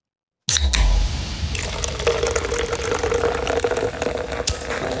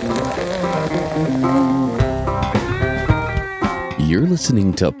You're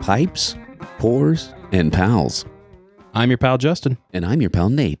listening to Pipes, Pours, and Pals. I'm your pal, Justin. And I'm your pal,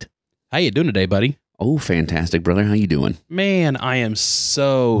 Nate. How you doing today, buddy? Oh, fantastic, brother. How you doing? Man, I am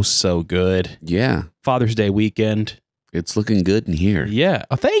so good. Yeah. Father's Day weekend. It's looking good in here. Yeah.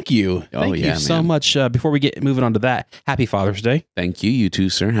 Oh, thank you. Thank you so much. Before we get moving on to that, happy Father's Day. Thank you. You too,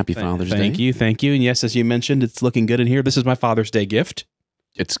 sir. Happy Father's Day. Thank you. Thank you. And yes, as you mentioned, it's looking good in here. This is my Father's Day gift.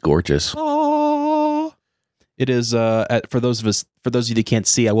 It's gorgeous. Oh. It is, for those of you that can't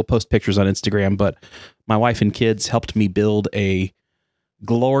see, I will post pictures on Instagram, but my wife and kids helped me build a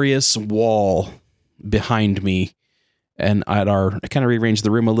glorious wall behind me. And I kind of rearranged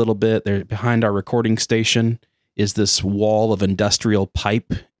the room a little bit. There behind our recording station is this wall of industrial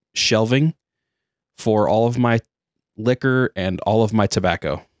pipe shelving for all of my liquor and all of my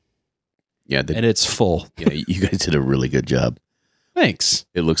tobacco. Yeah. And it's full. Yeah, you guys did a really good job. Thanks.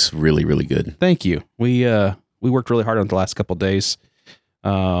 It looks really, really good. Thank you. We worked really hard on it the last couple of days.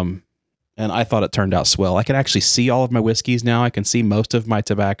 And I thought it turned out swell. I can actually see all of my whiskeys now. I can see most of my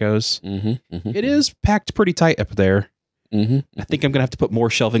tobaccos. It is packed pretty tight up there. I think I'm going to have to put more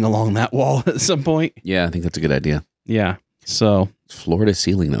shelving along that wall at some point. Yeah, I think that's a good idea. Yeah. So It's floor to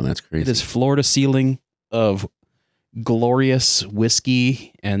ceiling, though. That's crazy. it is floor to ceiling of glorious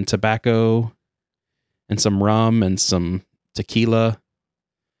whiskey and tobacco and some rum and some tequila.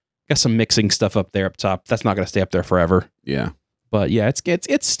 Got some mixing stuff up there up top. That's not going to stay up there forever. Yeah. But yeah,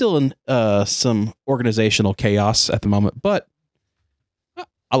 it's still in some organizational chaos at the moment, but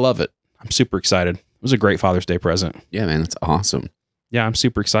I love it. I'm super excited. It was a great Father's Day present. Yeah, man. That's awesome. Yeah, I'm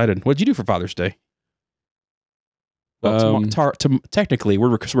super excited. What'd you do for Father's Day? Well, technically,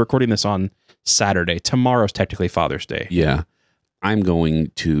 we're recording this on Saturday. Tomorrow's technically Father's Day. Yeah. I'm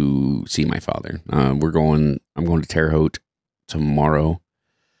going to see my father. I'm going to Terre Haute tomorrow.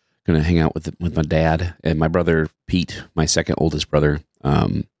 Going to hang out with my dad and my brother, Pete, my second oldest brother.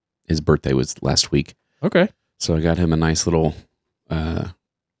 His birthday was last week. Okay. So I got him a nice little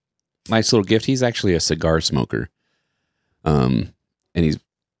gift. He's actually a cigar smoker. And he's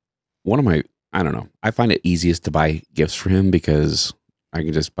one of my, I don't know. I find it easiest to buy gifts for him because I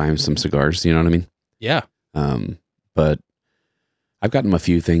can just buy him some cigars. You know what I mean? Yeah. But I've gotten him a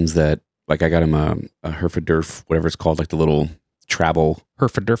few things that, like I got him a Herfordurf, whatever it's called, like the little travel.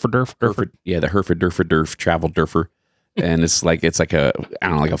 Herfordurf. Yeah, the Herfordurf travel Durfer. And it's like a, I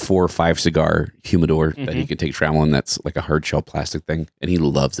don't know, like a 4 or 5 cigar humidor that he can take traveling. That's like a hard shell plastic thing. And he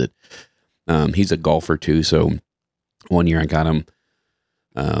loves it. He's a golfer too. So one year I got him,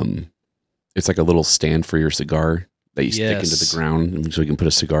 it's like a little stand for your cigar that you stick into the ground so he can put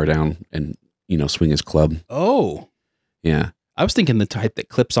a cigar down and, swing his club. Oh. Yeah. I was thinking the type that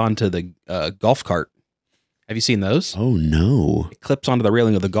clips onto the golf cart. Have you seen those? Oh, no. It clips onto the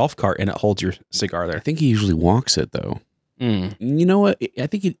railing of the golf cart and it holds your cigar there. I think he usually walks it, though. You know what? I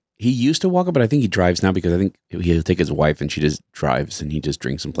think he used to walk it, but I think he drives now because I think he'll take his wife and she just drives and he just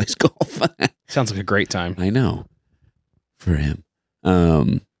drinks and plays golf. Sounds like a great time. I know. For him.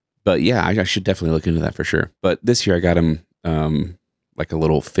 But yeah, I should definitely look into that for sure. But this year I got him like a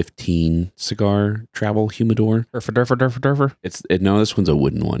little 15 cigar travel humidor. Durfer. No, this one's a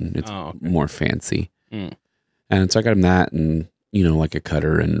wooden one. It's more fancy. And so I got him that and, like a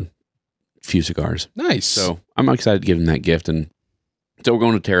cutter and a few cigars. Nice. So I'm excited to give him that gift. And so we're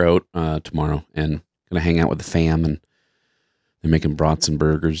going to Terre Haute tomorrow and going to hang out with the fam. And they're making brats and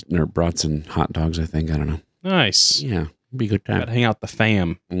burgers, or brats and hot dogs, I think. I don't know. Nice. Yeah. It'll be a good time. Got to hang out with the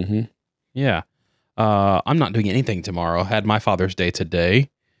fam. Yeah. I'm not doing anything tomorrow. Had my Father's Day today.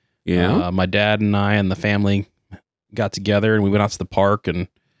 Yeah. My dad and I and the family got together and we went out to the park and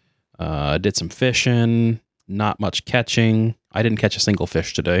did some fishing. Not much catching. I didn't catch a single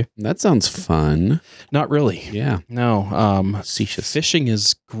fish today. That sounds fun. Not really. Yeah. No. Facetious. Fishing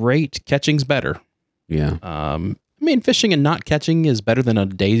is great. Catching's better. Yeah. Fishing and not catching is better than a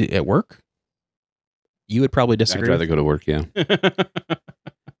day at work. You would probably disagree. I'd rather go to work, yeah.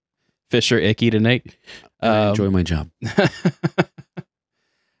 Fish are icky to Nate. I enjoy my job.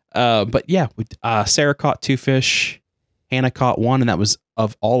 But yeah, Sarah caught 2 fish. Hannah caught 1, and that was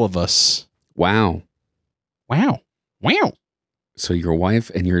of all of us. Wow. Wow. So your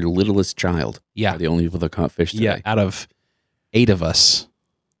wife and your littlest child are the only people that caught fish today? Yeah, out of 8 of us.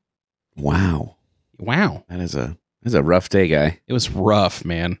 Wow. That is a rough day, guy. It was rough,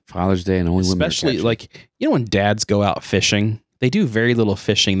 man. Father's Day and only women. Especially when dads go out fishing, they do very little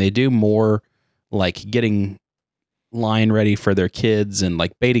fishing. They do more like getting line ready for their kids and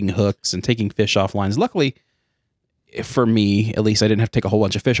like baiting hooks and taking fish off lines. Luckily, for me, at least, I didn't have to take a whole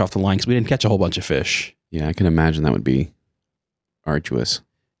bunch of fish off the line because we didn't catch a whole bunch of fish. Yeah, I can imagine that would be arduous.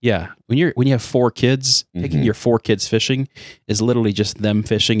 Yeah, when you have 4 kids, taking your 4 kids fishing is literally just them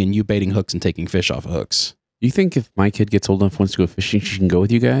fishing and you baiting hooks and taking fish off of hooks. You think if my kid gets old enough wants to go fishing, she can go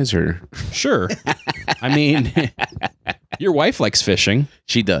with you guys, or? Sure. I mean, your wife likes fishing.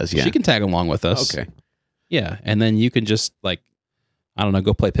 She does, yeah. She can tag along with us. Okay. Yeah, and then you can just I don't know,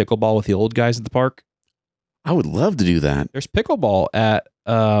 go play pickleball with the old guys at the park. I would love to do that. There's pickleball at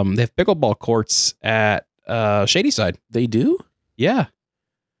they have pickleball courts at Shadyside. They do? Yeah.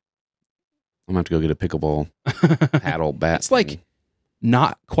 I'm going to have to go get a pickleball paddle bat. It's like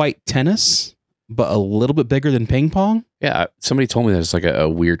not quite tennis, but a little bit bigger than ping pong. Yeah, somebody told me that it's like a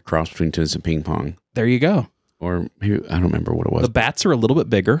weird cross between tennis and ping pong. There you go. Or maybe, I don't remember what it was. The bats are a little bit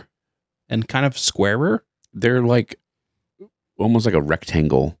bigger and kind of squarer. They're like almost like a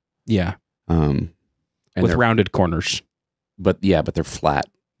rectangle. Yeah. And with rounded corners. But they're flat.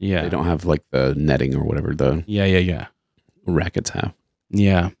 Yeah. They don't have like the netting or whatever the rackets have.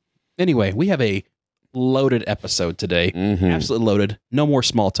 Yeah. Anyway, we have a loaded episode today. Mm-hmm. Absolutely loaded. No more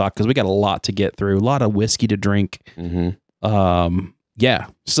small talk because we got a lot to get through. A lot of whiskey to drink. Mm-hmm. Yeah.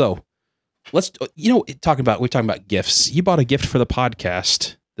 So let's we're talking about gifts. You bought a gift for the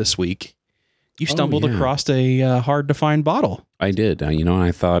podcast this week. You stumbled across a hard to find bottle. I did. And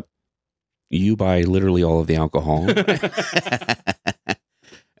I thought you buy literally all of the alcohol.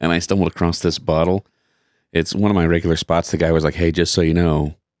 And I stumbled across this bottle. It's one of my regular spots. The guy was like, "Hey, just so you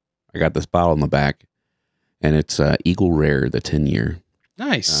know, I got this bottle in the back, and it's Eagle Rare, the 10-year.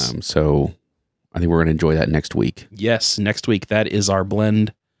 Nice. So I think we're going to enjoy that next week. Yes, next week. That is our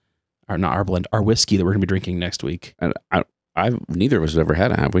blend, or not our blend, our whiskey that we're going to be drinking next week. And neither of us have ever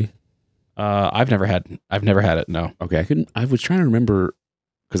had it, have we? I've never had it. No. Okay, I was trying to remember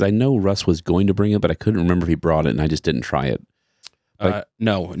because I know Russ was going to bring it, but I couldn't remember if he brought it, and I just didn't try it.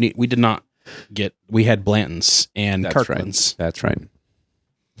 No, we did not we had Blanton's and That's Kirkland's. Right. That's right.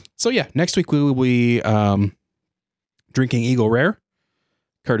 So yeah, next week we will be drinking Eagle Rare,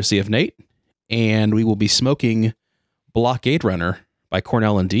 courtesy of Nate, and we will be smoking Blockade Runner by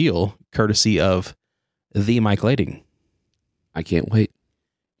Cornell and Deal, courtesy of the Mike Lading. I can't wait.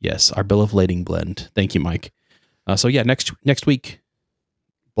 Yes, our Bill of Lading blend. Thank you, Mike. So yeah, next week,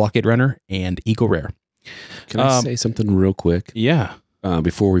 Blockade Runner and Eagle Rare. Can I say something real quick? Yeah.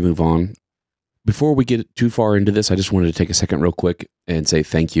 Before we move on, before we get too far into this, I just wanted to take a second real quick and say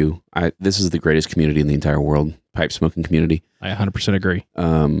thank you. This is the greatest community in the entire world, pipe smoking community. I 100% agree.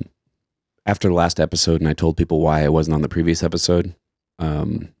 After the last episode, and I told people why I wasn't on the previous episode,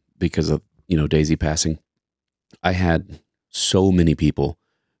 because of, Daisy passing, I had so many people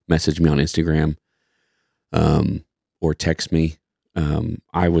message me on Instagram, or text me.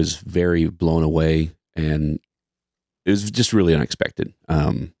 I was very blown away, and it was just really unexpected.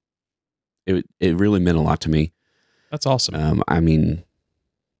 It really meant a lot to me. That's awesome. I mean,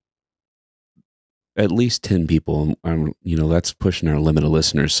 at least 10 people, that's pushing our limit of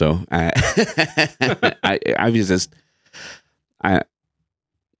listeners. So it's just, I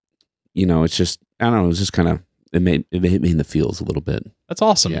don't know. It was just kind of, it hit me in the feels a little bit. That's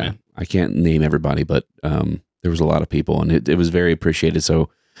awesome, man. I can't name everybody, but there was a lot of people, and it was very appreciated. So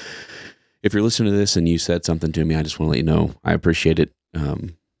if you're listening to this and you said something to me, I just want to let you know I appreciate it.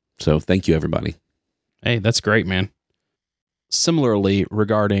 So thank you, everybody. Hey, that's great, man. Similarly,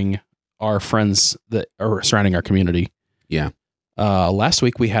 regarding our friends that are surrounding our community. Yeah. Last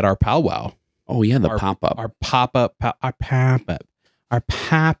week we had our powwow. Oh yeah, the pop-up. Our pop-up powwow.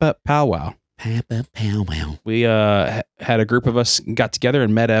 Pop-up powwow. We had a group of us got together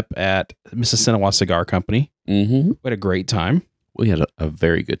and met up at Mississinawa Cigar Company. Mm-hmm. We had a great time. We had a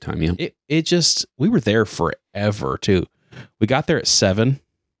very good time, yeah. We were there forever, too. We got there at 7,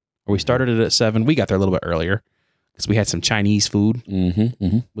 or we started it at 7. We got there a little bit earlier because we had some Chinese food. Mm-hmm.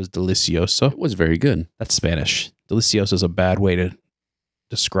 Mm-hmm. It was delicioso. It was very good. That's Spanish. Delicioso is a bad way to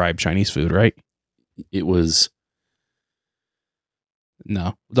describe Chinese food, right? It was...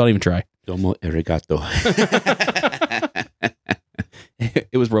 No, don't even try. Domo arigato.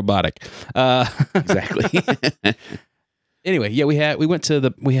 It was robotic. Exactly. Anyway, yeah, we had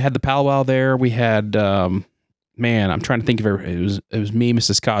the powwow there. We had man, I'm trying to think of it. It was me,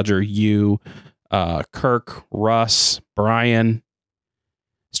 Mrs. Codger, you, Kirk, Russ, Brian,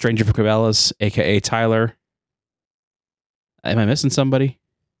 Stranger from Cabela's, aka Tyler. Am I missing somebody?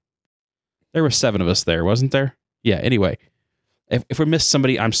 There were 7 of us there, wasn't there? Yeah. Anyway, if we missed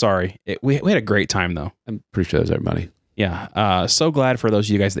somebody, I'm sorry. We had a great time though. I'm pretty sure that was everybody. Yeah. So glad for those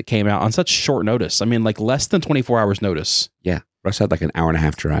of you guys that came out on such short notice. I mean, like less than 24 hours notice. Yeah. Russ had like an hour and a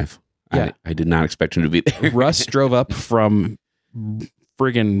half drive. Yeah. I did not expect him to be there. Russ drove up from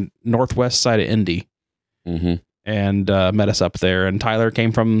friggin' northwest side of Indy. Mm-hmm. and met us up there. And Tyler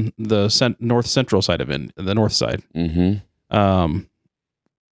came from the north central side of it, the north side. Mm-hmm.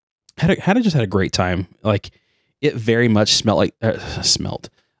 Just had a great time. Like, it very much smelled like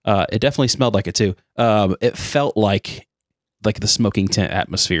it definitely smelled like it too. It felt like the smoking tent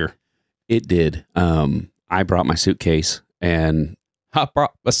atmosphere. It did. I brought my suitcase and I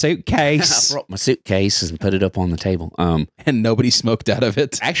brought a suitcase. I brought my suitcase and put it up on the table. And nobody smoked out of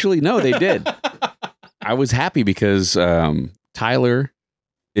it. Actually, no, they did. I was happy because Tyler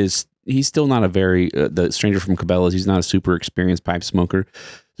he's still not a very the stranger from Cabela's. He's not a super experienced pipe smoker,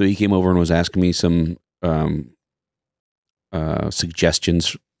 so he came over and was asking me some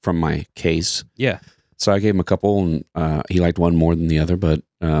suggestions from my case. Yeah. So I gave him a couple, and he liked one more than the other. But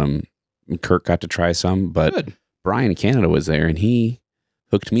Kirk got to try some. But Good. Brian in Canada was there, and he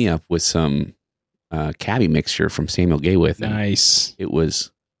hooked me up with some cabbie mixture from Samuel Gaywith. Nice. It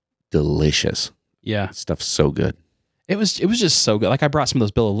was delicious. Yeah. Stuff's so good. It was just so good. Like, I brought some of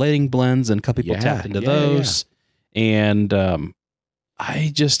those bill of lading blends, and a couple people tapped into those. And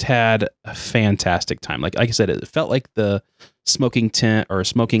I just had a fantastic time. Like I said, it felt like the smoking tent or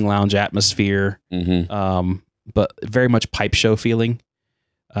smoking lounge atmosphere, but very much pipe show feeling.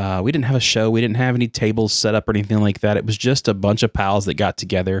 We didn't have a show. We didn't have any tables set up or anything like that. It was just a bunch of pals that got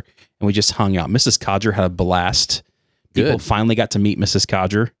together, and we just hung out. Mrs. Codger had a blast. People finally got to meet Mrs.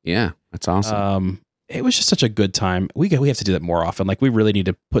 Codger. Yeah, that's awesome. It was just such a good time. We have to do that more often. Like, we really need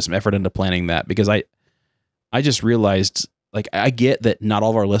to put some effort into planning that, because I just realized, like, I get that not all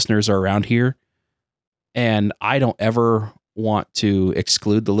of our listeners are around here, and I don't ever want to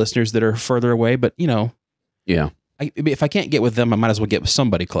exclude the listeners that are further away, but yeah. If I can't get with them, I might as well get with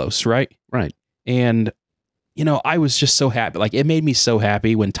somebody close, right? Right. And, I was just so happy. Like, it made me so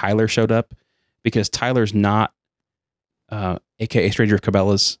happy when Tyler showed up, because Tyler's not, aka Stranger from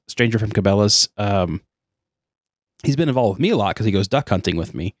Cabela's. He's been involved with me a lot because he goes duck hunting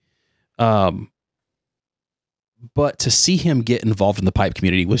with me. But to see him get involved in the pipe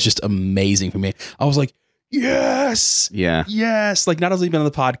community was just amazing for me. I was like, yes, Yeah. yes. Like, not only been on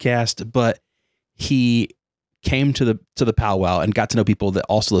the podcast, but he came to the powwow and got to know people that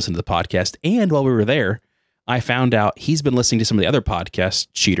also listen to the podcast. And while we were there, I found out he's been listening to some of the other podcasts.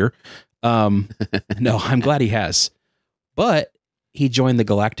 Cheater. No, I'm glad he has. But he joined the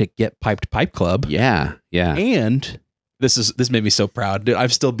Galactic Get Piped Pipe Club. Yeah. Yeah. And this made me so proud. Dude, I'm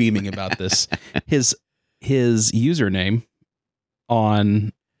still beaming about this. His username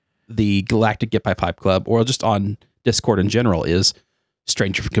on the Galactic Get Piped Pipe Club, or just on Discord in general, is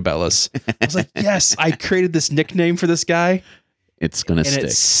Stranger from Cabela's. I was like, yes, I created this nickname for this guy. It's gonna stick. And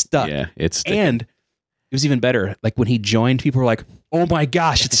it stuck. Yeah, it's sticking. And it was even better. Like, when he joined, people were like, oh my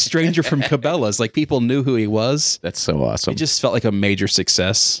gosh, it's Stranger from Cabela's. Like, people knew who he was. That's so awesome. It just felt like a major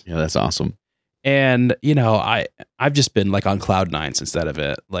success. Yeah, that's awesome. And, I've just been like on cloud nine since that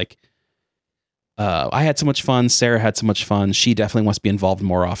event. Like, I had so much fun. Sarah had so much fun. She definitely wants to be involved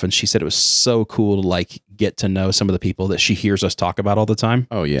more often. She said it was so cool to, like, get to know some of the people that she hears us talk about all the time.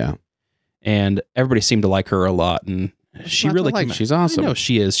 Oh yeah. And everybody seemed to like her a lot. And she really, she's awesome. I know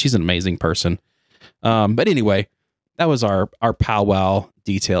she is. She's an amazing person. But anyway, that was our powwow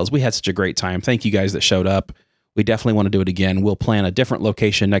details. We had such a great time. Thank you guys that showed up. We definitely want to do it again. We'll plan a different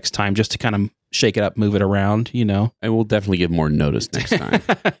location next time, just to kind of shake it up, move it around, And we'll definitely give more notice next time.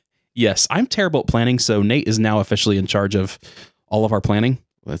 Yes, I'm terrible at planning, so Nate is now officially in charge of all of our planning.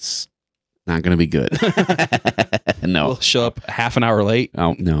 That's not going to be good. No. We'll show up half an hour late.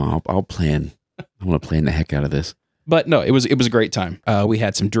 I'll plan. I want to plan the heck out of this. But no, it was a great time. We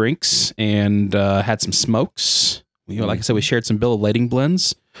had some drinks and had some smokes. Like I said, we shared some bill of lading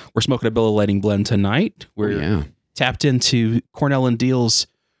blends. We're smoking a bill of lading blend tonight. We're tapped into Cornell and Deal's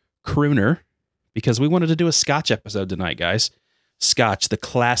Crooner, because we wanted to do a Scotch episode tonight, guys. Scotch, the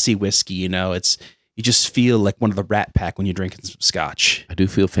classy whiskey, you just feel like one of the Rat Pack when you're drinking some Scotch. I do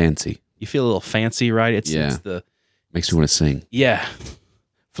feel fancy. You feel a little fancy, right? It's the makes me want to sing. Yeah.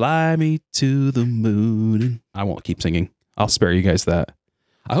 Fly me to the moon. I won't keep singing. I'll spare you guys that.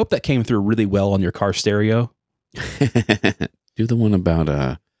 I hope that came through really well on your car stereo. Do the one about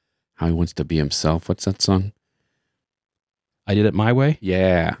how he wants to be himself. What's that song? I Did It My Way?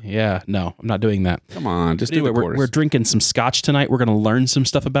 Yeah. Yeah. No, I'm not doing that. Come on. Just anyway, do the chorus. We're drinking some Scotch tonight. We're going to learn some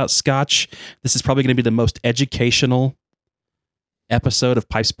stuff about Scotch. This is probably going to be the most educational episode of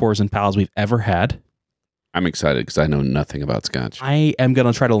Pipes, Pours, and Pals we've ever had. I'm excited because I know nothing about Scotch. I am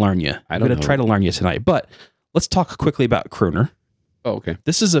going to try to learn you. I'm going to try to learn you tonight. But let's talk quickly about Crooner. Oh, okay.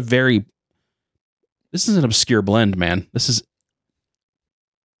 This is an obscure blend, man. It's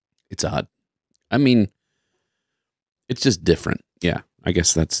odd. I mean, it's just different. Yeah. I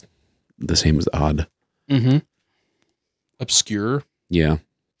guess that's the same as odd. Mm-hmm. obscure. Yeah.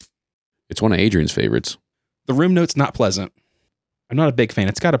 It's one of Adrian's favorites. The room note's not pleasant. I'm not a big fan.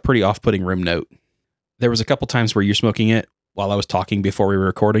 It's got a pretty off-putting room note. There was a couple times where you're smoking it while I was talking before we were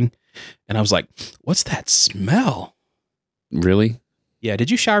recording, and I was like, what's that smell? Really? Yeah, did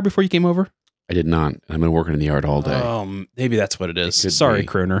you shower before you came over? I did not. I've been working in the yard all day. Maybe that's what it is. It could Sorry, be.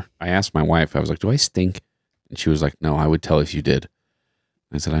 crooner. I asked my wife, I was like, do I stink? And she was like, no, I would tell if you did.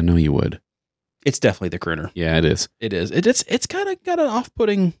 I said, I know you would. It's definitely the crooner. Yeah, it is. It is. It's kind of got an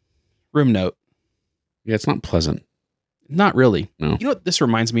off-putting room note. Yeah, it's not pleasant. Not really. No. You know what this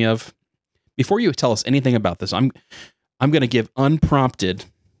reminds me of? Before you tell us anything about this, I'm going to give unprompted.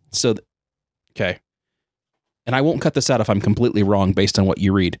 Okay. And I won't cut this out if I'm completely wrong based on what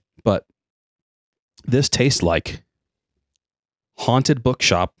you read, but this tastes like Haunted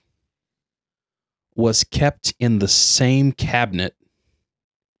Bookshop was kept in the same cabinet,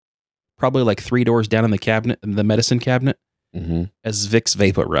 probably like 3 doors down in the cabinet, in the medicine cabinet, as Vicks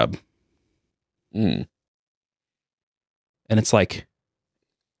Vapor Rub. Mm. And it's like...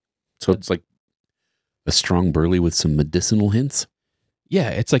 So it's like a strong burley with some medicinal hints? Yeah,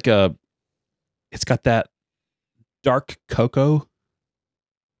 it's like it's got that dark cocoa,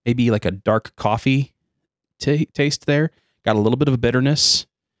 maybe like a dark coffee taste there. Got a little bit of a bitterness.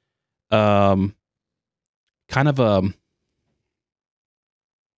 Kind of a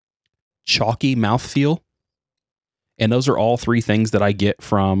chalky mouthfeel. And those are all 3 things that I get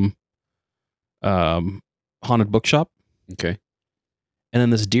from Haunted Bookshop. Okay. And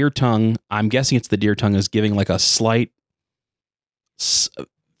then this deer tongue, I'm guessing it's the deer tongue, is giving like a slight,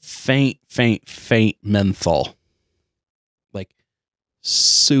 faint menthol. Like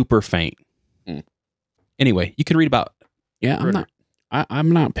super faint. Mm. Anyway, you can read about... Yeah,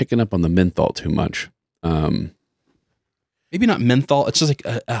 I'm not picking up on the menthol too much. Maybe not menthol. It's just like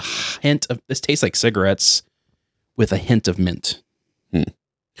a hint of... This tastes like cigarettes with a hint of mint.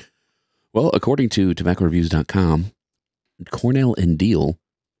 Well, according to tobaccoreviews.com, Cornell and Deal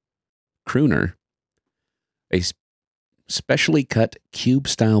Crooner, a specially cut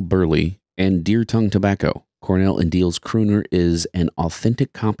cube-style burley and deer tongue tobacco. Cornell and Deal's Crooner is an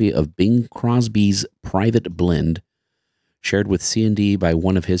authentic copy of Bing Crosby's private blend, shared with C&D by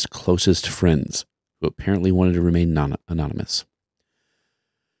one of his closest friends, who apparently wanted to remain anonymous.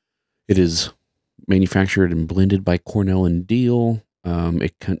 It is manufactured and blended by Cornell and Deal.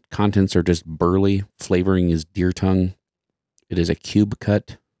 Contents are just burley. Flavoring is deer tongue. It is a cube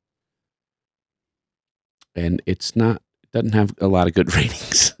cut. And it doesn't have a lot of good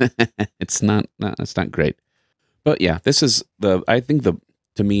ratings. It's not great. But yeah, this is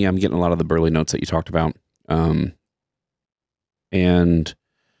to me, I'm getting a lot of the burley notes that you talked about. And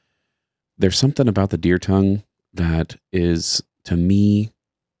there's something about the deer tongue that is, to me,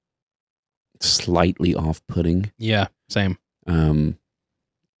 slightly off-putting. Yeah, same. I'm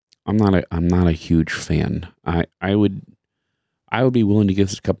not a huge fan. I would be willing to give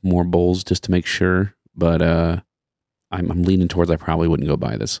this a couple more bowls just to make sure, but I'm leaning towards I probably wouldn't go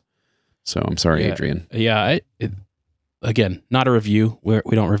buy this. So I'm sorry, Adrian. Yeah, again, not a review. We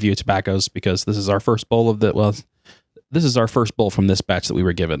don't review tobaccos because this is our first bowl this is our first bowl from this batch that we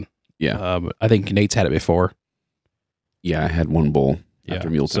were given. Yeah. I think Nate's had it before. Yeah, I had one bowl after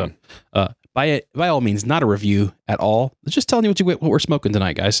Muleton. So, by all means, not a review at all. It's just telling you what we're smoking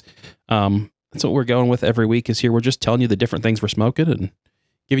tonight, guys. That's what we're going with every week is here. We're just telling you the different things we're smoking and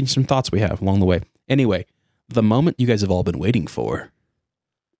giving you some thoughts we have along the way. Anyway, the moment you guys have all been waiting for.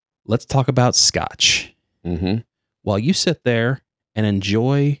 Let's talk about scotch. Mm-hmm. While you sit there and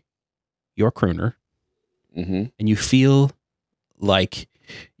enjoy your crooner, and you feel like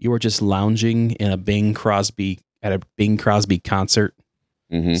you are just lounging in a Bing Crosby concert,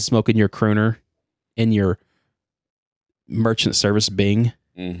 smoking your crooner in your merchant service Bing,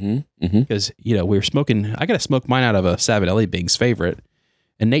 because we were smoking. I got to smoke mine out of a Savinelli Bing's favorite,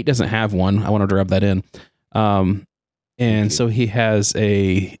 and Nate doesn't have one. I want to rub that in, and so he has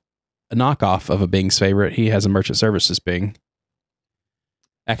a knockoff of a Bing's favorite. He has a merchant services Bing.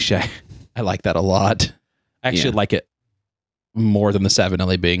 Actually, I like that a lot. I actually like it more than the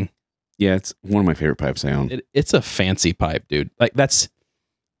Savinelli Bing. Yeah, it's one of my favorite pipes I own. It's a fancy pipe, dude. Like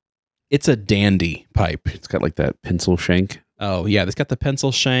it's a dandy pipe. It's got like that pencil shank. Oh yeah, it's got the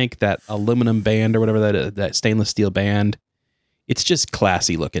pencil shank, that aluminum band or whatever that is, that stainless steel band. It's just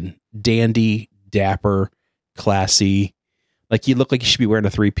classy looking, dandy, dapper, classy. Like you look like you should be wearing a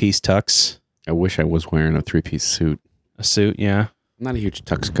 3-piece tux. I wish I was wearing a 3-piece suit. A suit, yeah. I'm not a huge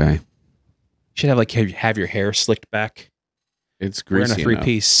tux guy. You should have your hair slicked back. It's greasy. Wearing a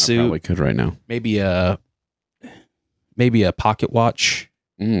 3-piece suit. I probably could right now. Maybe a pocket watch.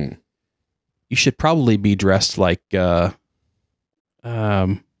 Mm. You should probably be dressed like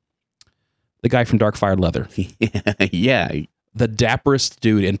the guy from Dark Fire Leather, Yeah. the dapperest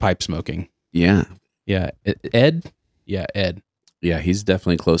dude in pipe smoking. Yeah. Yeah, Ed. Yeah, Ed. Yeah, he's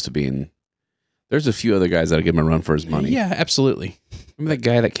definitely close to being. There's a few other guys that'll give him a run for his money. Yeah, absolutely. Remember that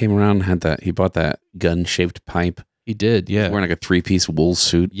guy that came around and had that? He bought that gun-shaped pipe. He did. Yeah, Wearing like a 3-piece wool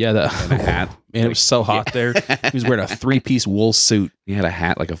suit. yeah. And a hat. Man, it was so hot there. He was wearing a 3-piece wool suit. He had a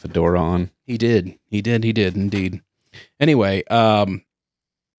hat like a fedora on. He did. He did indeed. Anyway,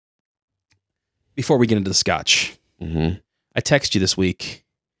 before we get into the scotch, Mm-hmm. I texted you this week,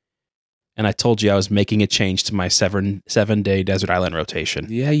 and I told you I was making a change to my 7-day desert island rotation.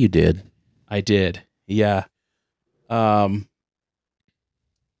 Yeah, you did. I did. Yeah. I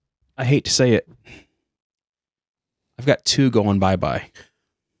hate to say it. I've got 2 going bye-bye.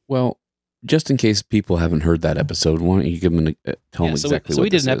 Well, just in case people haven't heard that episode, why don't you give them tell them So exactly we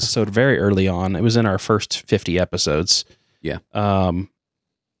what did this an is. episode very early on. It was in our first 50 episodes. Yeah.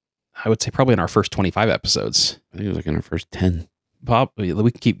 I would say probably in our first 25 episodes. I think it was like in our first 10. Probably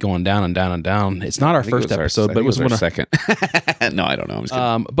we can keep going down and down and down. It's not our first episode, but it was our one of second. No, I don't know. I'm just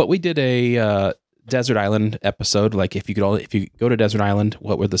kidding. but we did a desert island episode. Like if you go to desert island,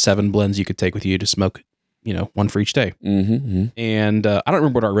 what were the 7 blends you could take with you to smoke? One for each day. Mm-hmm. And I don't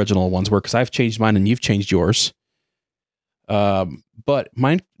remember what our original ones were because I've changed mine and you've changed yours. But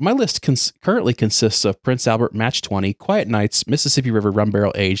my list currently consists of Prince Albert Match 20, Quiet Nights, Mississippi River Rum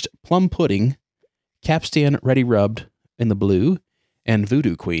Barrel Aged, Plum Pudding, Capstan Ready Rubbed in the blue, and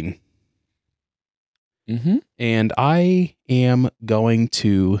Voodoo Queen. Mm-hmm. And I am going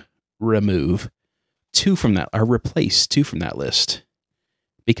to remove 2 from that, or replace 2 from that list,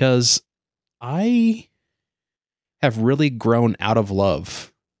 because I have really grown out of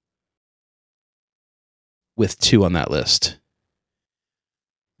love with 2 on that list.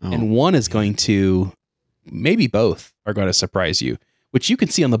 Oh, And one is going to, maybe both are going to surprise you, which you can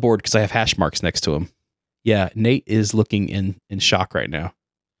see on the board because I have hash marks next to them. Yeah, Nate is looking in shock right now.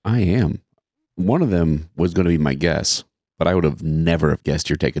 I am. One of them was going to be my guess, but I would have never have guessed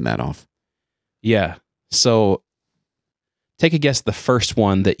you're taking that off. Yeah. So take a guess the first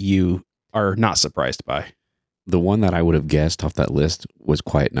one that you are not surprised by. The one that I would have guessed off that list was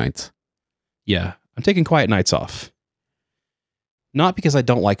Quiet Nights. Yeah. I'm taking Quiet Nights off. Not because I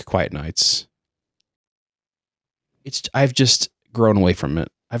don't like Quiet Nights. I've just grown away from it.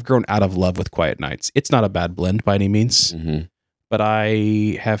 I've grown out of love with Quiet Nights. It's not a bad blend by any means, Mm-hmm. but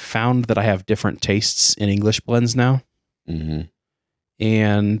I have found that I have different tastes in English blends now, Mm-hmm.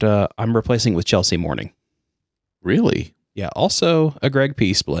 and I'm replacing it with Chelsea Morning. Really? Yeah, also a Greg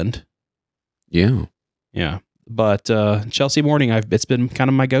Peace blend. Yeah. Yeah, but Chelsea Morning, it's been kind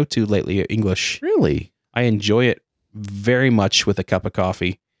of my go-to lately. English. Really? I enjoy it very much with a cup of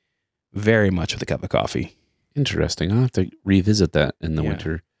coffee. Very much with a cup of coffee. Interesting. I'll have to revisit that in the Yeah.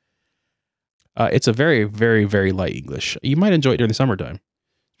 winter. It's a very, very, very light English. You might enjoy it during the summertime,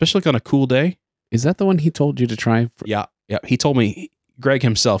 especially like on a cool day. Is that the one he told you to try? Yeah. He told me, Greg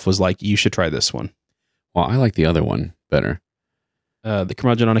himself was like, you should try this one. Well, I like the other one better. The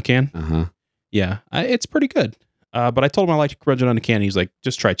curmudgeon on a can. Uh-huh. Yeah, it's pretty good. But I told him I liked curmudgeon on a can. He's like,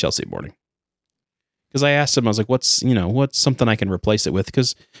 just try Chelsea Morning. Because I asked him, I was like, what's something I can replace it with?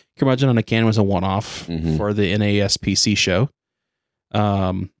 Because curmudgeon on a can was a one-off Mhm. for the NASPC show.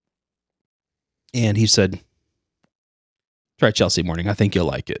 And he said, try Chelsea Morning. I think you'll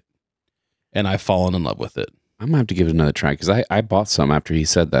like it. And I've fallen in love with it. I'm going to have to give it another try because I bought some after he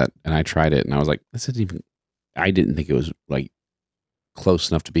said that and I tried it and I was like, I didn't think it was like close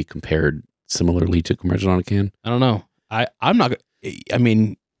enough to be compared similarly to Commercial on a Can. I don't know. I'm not. I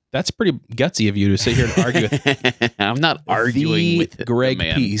mean, that's pretty gutsy of you to sit here and argue with. I'm not arguing with Greg the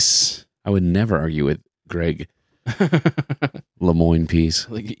man. Peace. I would never argue with Greg Lemoyne Peace.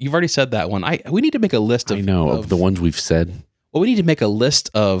 Like, you've already said that one. We need to make a list of. I know of the ones we've said. Well, we need to make a list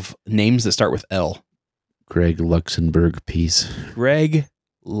of names that start with L. Greg Luxembourg Peace. Greg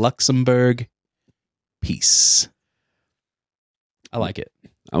Luxembourg Peace. I like it.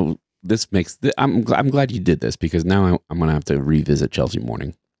 Oh, this makes. I'm glad you did this because now I'm gonna have to revisit Chelsea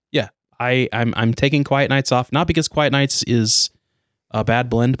Morning. Yeah, I'm taking Quiet Nights off, not because Quiet Nights is a bad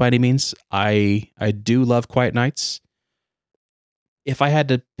blend by any means. I do love Quiet Nights. If I had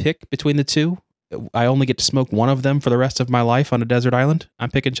to pick between the two, I only get to smoke one of them for the rest of my life on a desert island.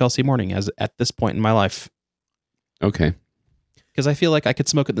 I'm picking Chelsea Morning as at this point in my life. Okay. Because I feel like I could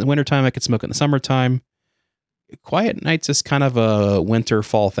smoke it in the wintertime, I could smoke it in the summertime. Quiet Nights is kind of a winter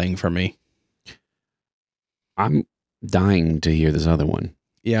fall thing for me. I'm dying to hear this other one.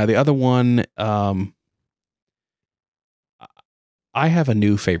 Yeah, the other one, I have a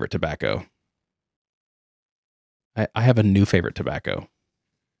new favorite tobacco. I have a new favorite tobacco.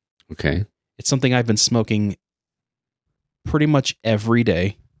 Okay. It's something I've been smoking pretty much every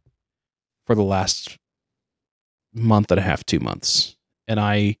day for the last month and a half, 2 months. And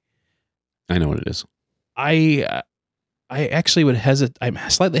I know what it is. I actually would hesitate. I'm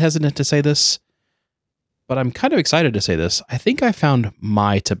slightly hesitant to say this, but I'm kind of excited to say this. I think I found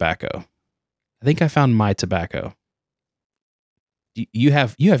my tobacco. You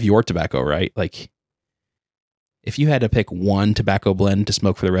have your tobacco, right? Like, if you had to pick one tobacco blend to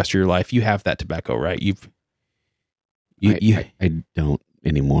smoke for the rest of your life, you have that tobacco, right? I don't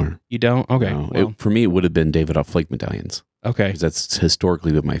anymore. You don't? Okay. No. Well, For me, it would have been David off Flake medallions. okay. Because that's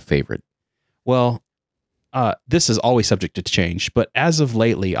historically been my favorite. Well, this is always subject to change, but as of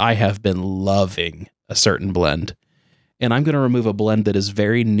lately, I have been loving a certain blend. And I'm going to remove a blend that is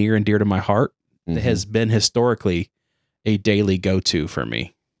very near and dear to my heart, that has been historically a daily go-to for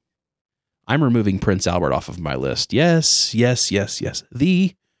me. I'm removing Prince Albert off of my list. Yes.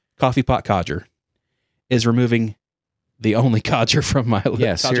 The coffee pot codger is removing the only codger from my list.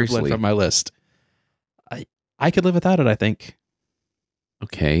 Yeah, codger seriously. blend from my list. I could live without it, I think.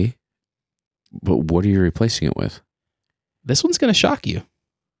 Okay. But what are you replacing it with? This one's going to shock you.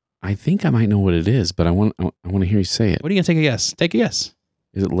 I think I might know what it is, but I want to hear you say it. What are you going to take a guess? Take a guess.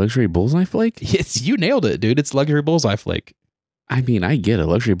 Is it Luxury Bullseye Flake? Yes, you nailed it, dude. It's Luxury Bullseye Flake. I mean, I get it.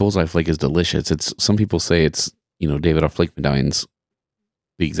 Luxury Bullseye Flake is delicious. It's some people say it's, David off Flake medallions,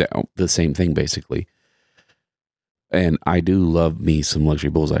 the same thing basically. And I do love me some Luxury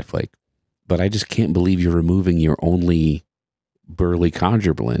Bullseye Flake, but I just can't believe you're removing your only Burley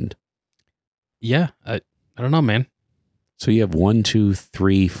Codger blend. Yeah, I don't know, man. So you have 1, 2,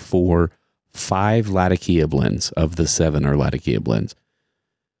 3, 4, 5 Latakia blends of the 7 are Latakia blends.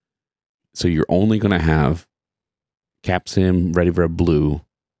 So you're only going to have Capsim, Ready Red Blue,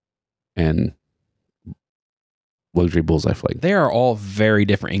 and Luxury Bullseye Flake. They are all very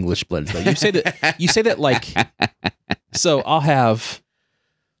different English blends, though. You say that like, so I'll have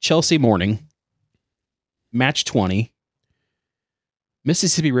Chelsea Morning, Match 20,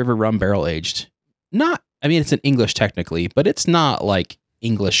 Mississippi River Rum Barrel Aged. It's an English technically, but it's not like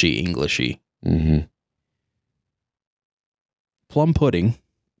Englishy. Mm-hmm. Plum Pudding,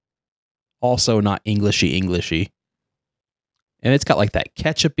 also not Englishy. And it's got like that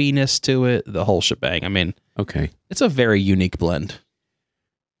ketchupiness to it, the whole shebang. I mean, okay. It's a very unique blend.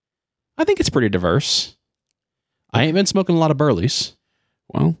 I think it's pretty diverse. I ain't been smoking a lot of Burleys.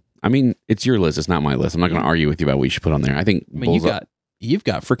 Well, I mean, it's your list. It's not my list. I'm not going to argue with you about what you should put on there. I think you've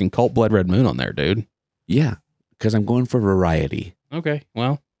got freaking Cult Blood Red Moon on there, dude. Yeah, because I'm going for variety. Okay,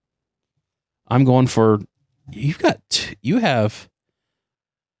 well, I'm going for you have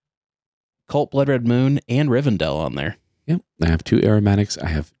Cult Blood Red Moon and Rivendell on there. Yep, I have 2 aromatics. I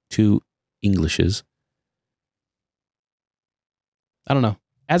have 2 Englishes. I don't know.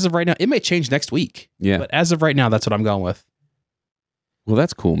 As of right now, it may change next week. Yeah, but as of right now, that's what I'm going with. Well,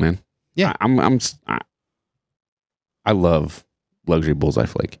 that's cool, man. Yeah, I love Luxury Bullseye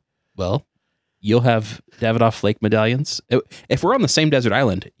Flake. Well, you'll have Davidoff Flake medallions. If we're on the same desert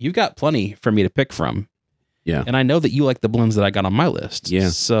island, you've got plenty for me to pick from. Yeah. And I know that you like the blends that I got on my list. Yeah.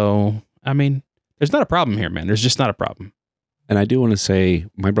 So, I mean, there's not a problem here, man. There's just not a problem. And I do want to say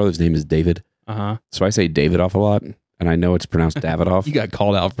my brother's name is David. Uh-huh. So I say Davidoff a lot, and I know it's pronounced Davidoff. You got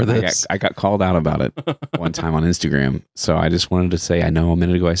called out for this. I got called out about it one time on Instagram. So I just wanted to say, I know a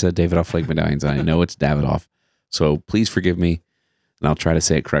minute ago I said Davidoff Flake medallions, and I know it's Davidoff. So please forgive me, and I'll try to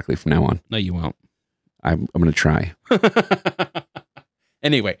say it correctly from now on. No, you won't. I'm going to try.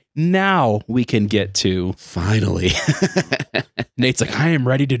 Anyway, now we can get to... Finally. Nate's like, I am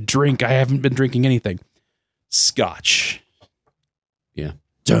ready to drink. I haven't been drinking anything. Scotch. Yeah.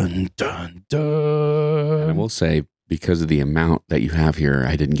 Dun, dun, dun. And I will say, because of the amount that you have here,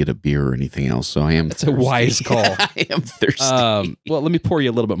 I didn't get a beer or anything else, so I am That's thirsty. A wise call. I am thirsty. Well, let me pour you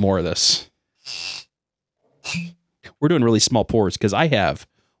a little bit more of this. We're doing really small pours because I have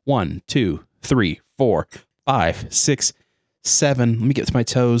 1, 2, 3, 4, 5, 6, 7. Let me get to my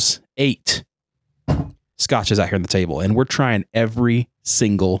toes. 8 scotches out here on the table, and we're trying every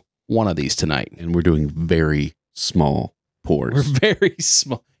single one of these tonight. And we're doing very small pours. We're very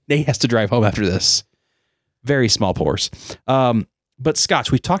small. Nate has to drive home after this. Very small pours. But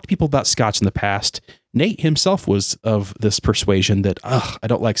Scotch, we've talked to people about Scotch in the past. Nate himself was of this persuasion that, I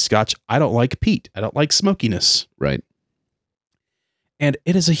don't like Scotch. I don't like peat. I don't like smokiness. Right. And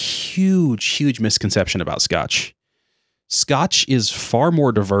it is a huge, huge misconception about Scotch. Scotch is far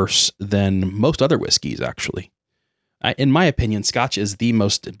more diverse than most other whiskeys, actually. In my opinion, Scotch is the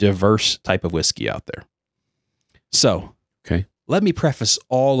most diverse type of whiskey out there. So, okay, let me preface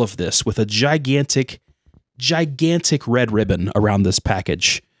all of this with a gigantic gigantic red ribbon around this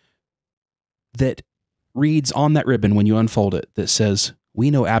package that reads on that ribbon when you unfold it that says,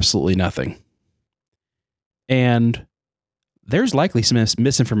 "We know absolutely nothing." And there's likely some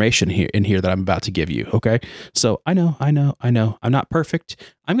misinformation in here that I'm about to give you, okay? So I know. I'm not perfect.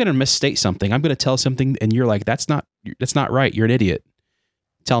 I'm going to misstate something. I'm going to tell something and you're like, that's not right. You're an idiot.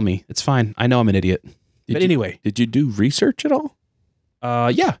 Tell me. It's fine. I know I'm an idiot. But anyway. Did you do research at all?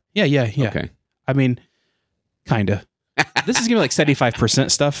 Yeah. Okay. I mean, kind of. This is going to be like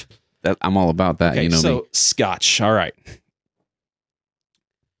 75% stuff. I'm all about that. Okay, you know so me. Scotch. All right.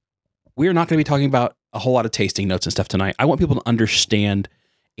 We're not going to be talking about a whole lot of tasting notes and stuff tonight. I want people to understand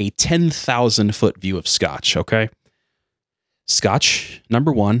a 10,000 foot view of Scotch, okay? Scotch,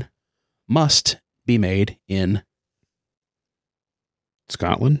 number one, must be made in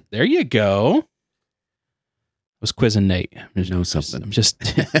Scotland. There you go. I was quizzing Nate. Know something. I'm just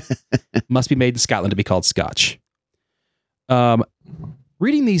must be made in Scotland to be called Scotch.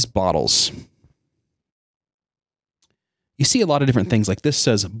 Reading these bottles, you see a lot of different things. Like this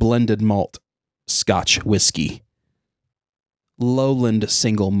says blended malt Scotch whiskey, Lowland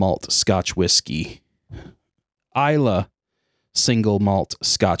single malt Scotch whiskey, Islay single malt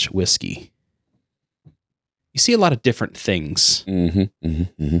Scotch whiskey. You see a lot of different things.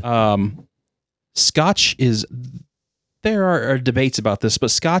 Scotch is, there are debates about this, but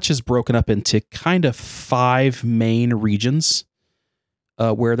Scotch is broken up into kind of 5 main regions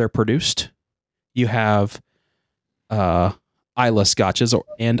where they're produced. You have Islay Scotches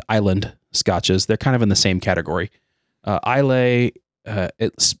and Island Scotches. They're kind of in the same category. Islay,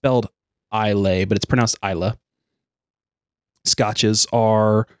 it's spelled Islay, but it's pronounced Islay. Scotches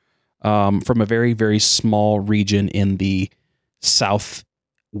are from a very, very small region in the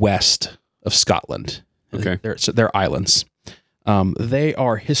southwest of Scotland. Okay. They're islands. They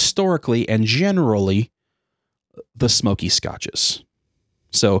are historically and generally the smoky Scotches.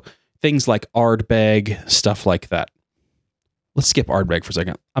 So things like Ardbeg, stuff like that. Let's skip Ardbeg for a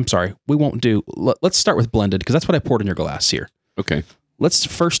second. I'm sorry. We won't do... Let's start with blended, because that's what I poured in your glass here. Okay. Let's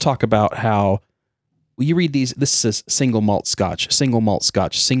first talk about how... You read these... This says single malt Scotch, single malt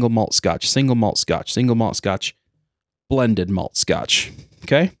Scotch, single malt Scotch, single malt Scotch, single malt Scotch, blended malt Scotch.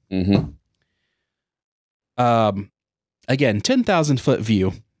 Okay? Again, 10,000 foot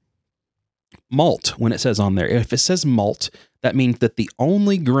view. Malt, when it says on there, if it says malt, that means that the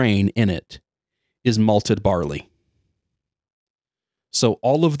only grain in it is malted barley. So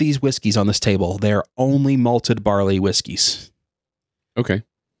all of these whiskeys on this table, they're only malted barley whiskeys. Okay.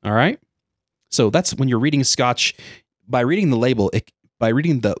 All right. So that's when you're reading Scotch, by reading the label, by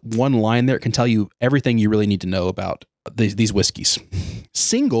reading the one line there, it can tell you everything you really need to know about these whiskeys.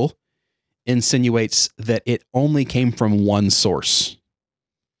 Single insinuates that it only came from one source.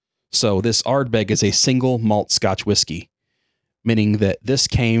 So this Ardbeg is a single malt Scotch whiskey, meaning that this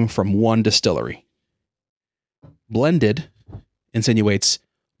came from one distillery. Blended insinuates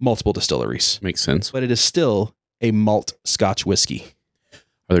multiple distilleries. Makes sense. But it is still a malt Scotch whiskey.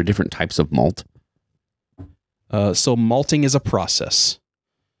 Are there different types of malt? So malting is a process.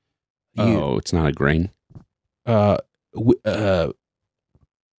 It's not a grain.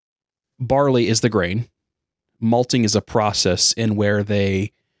 Barley is the grain. Malting is a process in where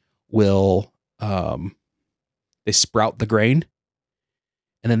they will they sprout the grain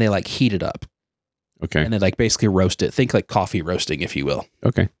and then they like heat it up. Okay. And they like basically roast it. Think like coffee roasting, if you will.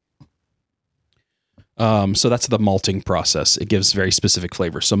 Okay. So that's the malting process. It gives very specific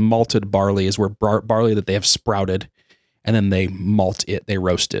flavor. So malted barley is where barley that they have sprouted and then they malt it, they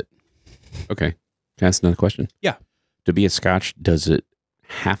roast it. Okay. Can I ask another question? Yeah. To be a Scotch, does it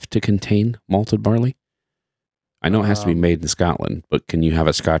have to contain malted barley? I know it has to be made in Scotland, but can you have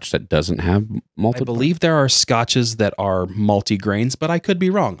a Scotch that doesn't have malted barley? I believe there are Scotches that are multi-grains, but I could be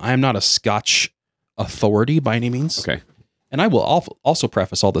wrong. I am not a Scotch authority by any means. Okay. And I will also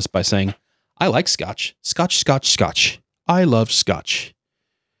preface all this by saying, I like Scotch. Scotch. I love Scotch.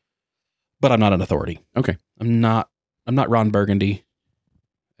 But I'm not an authority. Okay. I'm not Ron Burgundy.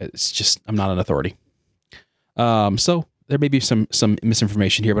 It's just, I'm not an authority. So there may be some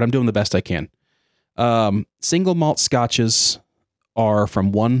misinformation here, but I'm doing the best I can. Single malt Scotches are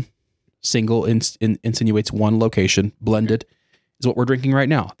from one single, insinuates one location. Blended is what we're drinking right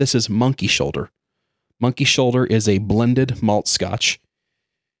now. This is Monkey Shoulder. Monkey Shoulder is a blended malt Scotch.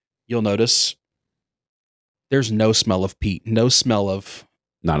 You'll notice there's no smell of peat, no smell of...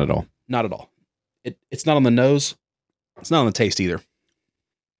 Not at all. Not at all. It's not on the nose. It's not on the taste either.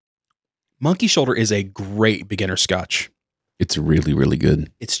 Monkey Shoulder is a great beginner Scotch. It's really, really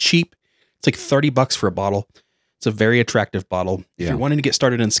good. It's cheap. It's like $30 for a bottle. It's a very attractive bottle. If you're wanting to get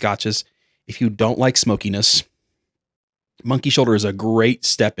started in Scotches, If you don't like smokiness, Monkey Shoulder is a great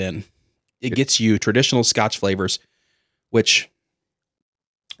step in. It gets you traditional Scotch flavors, which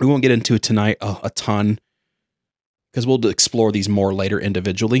we won't get into tonight a ton because we'll explore these more later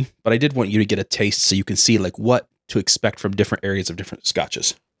individually. But I did want you to get a taste so you can see like what to expect from different areas of different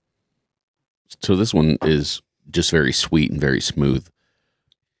Scotches. So this one is just very sweet and very smooth.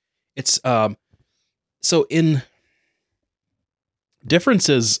 It's so in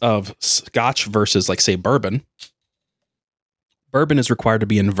differences of Scotch versus like say bourbon. Bourbon is required to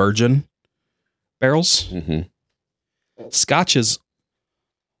be in virgin barrels. Mm-hmm. Scotch is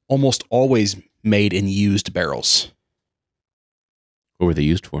almost always made in used barrels. What were they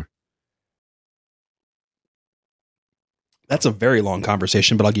used for? That's a very long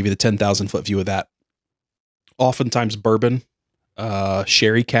conversation, but I'll give you the 10,000 foot view of that. Oftentimes bourbon,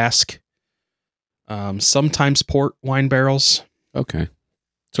 sherry cask, sometimes port wine barrels. Okay.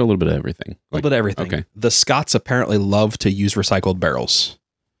 So a little bit of everything. A little bit of everything. Okay. The Scots apparently love to use recycled barrels.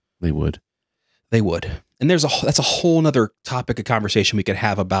 They would. They would. And that's a whole nother topic of conversation we could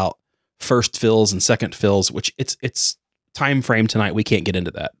have about first fills and second fills, which it's time frame tonight. We can't get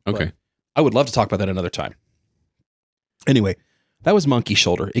into that. Okay. I would love to talk about that another time. Anyway, that was Monkey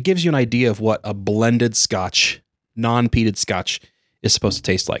Shoulder. It gives you an idea of what a blended Scotch, non-peated Scotch is supposed to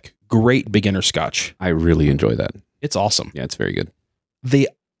taste like. Great beginner Scotch. I really enjoy that. It's awesome. Yeah, it's very good.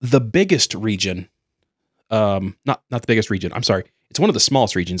 The biggest region, not the biggest region, I'm sorry. It's one of the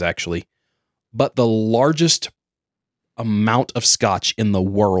smallest regions actually, but the largest amount of Scotch in the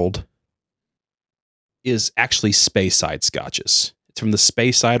world is actually Speyside Scotches. It's from the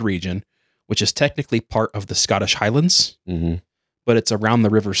Speyside region, which is technically part of the Scottish Highlands, Mm-hmm. but it's around the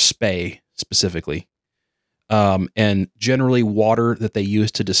River Spey specifically. And generally water that they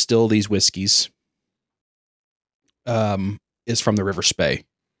use to distill these whiskeys is from the River Spey.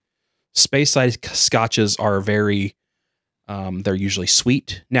 Speyside Scotches are very, they're usually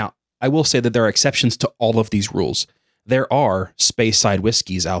sweet. Now, I will say that there are exceptions to all of these rules. There are Speyside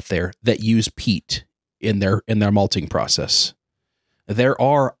whiskeys out there that use peat in their malting process. There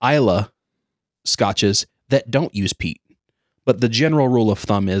are Islay Scotches that don't use peat. But the general rule of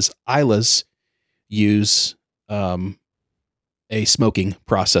thumb is Islas use a smoking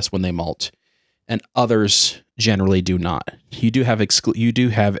process when they malt, and others generally do not. You do have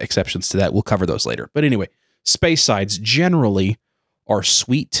exceptions to that. We'll cover those later. But anyway, Speysides generally are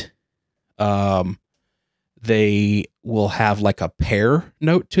sweet. They will have like a pear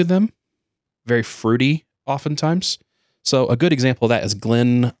note to them, very fruity oftentimes. So a good example of that is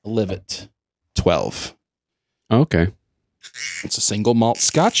Glenlivet 12. Okay. It's a single malt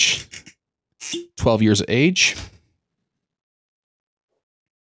Scotch, 12 years of age.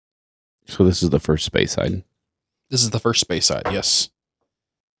 So this is the first Speyside. This is the first Speyside, yes.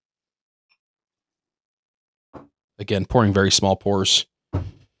 Again, pouring very small pours.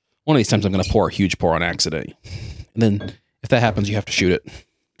 One of these times I'm going to pour a huge pour on accident. And then if that happens, you have to shoot it.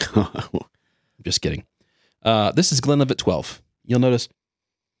 I'm just kidding. This is Glenlivet 12. You'll notice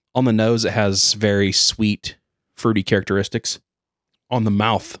on the nose, it has very sweet, fruity characteristics. On the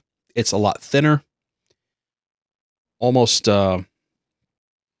mouth, it's a lot thinner. Almost,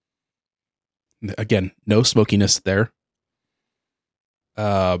 again, no smokiness there.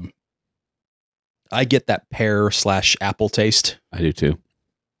 I get that pear/apple taste. I do too.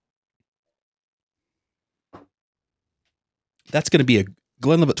 That's going to be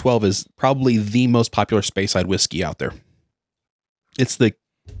Glenlivet 12 is probably the most popular Speyside whiskey out there. It's the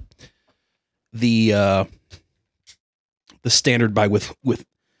standard by with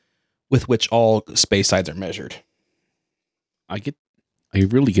which all Speysides are measured. I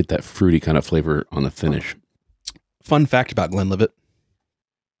really get that fruity kind of flavor on the finish. Fun fact about Glenlivet.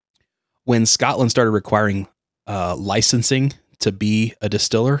 When Scotland started requiring licensing to be a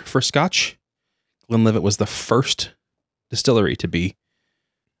distiller for Scotch, Glenlivet was the first distillery to be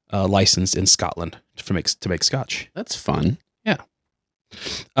licensed in Scotland to make Scotch. That's fun. Yeah.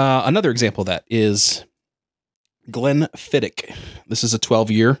 Another example of that is Glenfiddich. This is a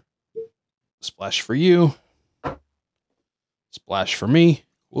 12-year. Splash for you. Splash for me.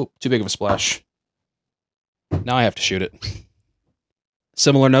 Whoop, too big of a splash. Now I have to shoot it.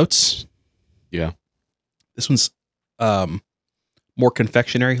 Similar notes. Yeah. This one's more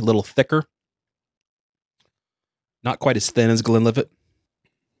confectionery, a little thicker. Not quite as thin as Glenlivet.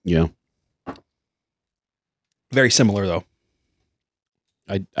 Yeah. Very similar, though.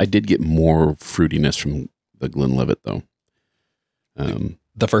 I did get more fruitiness from the Glenlivet, though.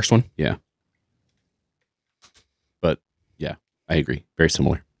 The first one? Yeah. But, yeah, I agree. Very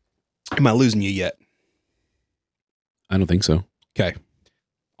similar. Am I losing you yet? I don't think so. Okay.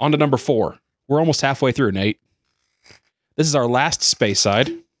 On to number 4. We're almost halfway through, Nate. This is our last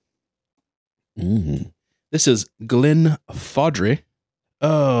Speyside. Mm. This is Glenfodry.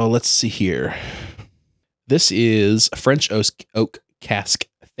 Oh, let's see here. This is French oak cask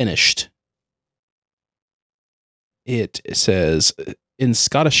finished. It says in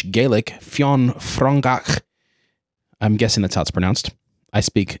Scottish Gaelic, Fionn Frongach. I'm guessing that's how it's pronounced. I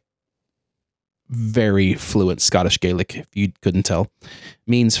speak very fluent Scottish Gaelic, if you couldn't tell.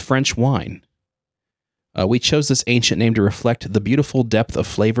 Means French wine. We chose this ancient name to reflect the beautiful depth of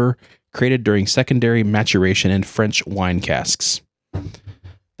flavor created during secondary maturation in French wine casks.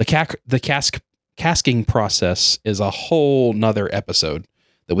 The casking process is a whole nother episode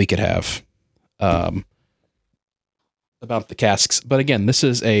that we could have about the casks. But again, this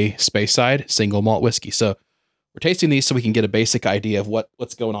is a Speyside single malt whiskey. So we're tasting these so we can get a basic idea of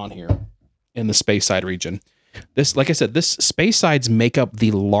what's going on here in the Speyside region. This, like I said, this Speysides make up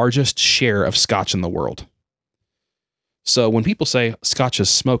the largest share of Scotch in the world. So when people say Scotch is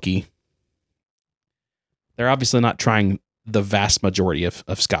smoky, they're obviously not trying the vast majority of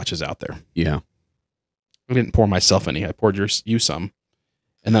Scotches out there. Yeah. I didn't pour myself any. I poured you some,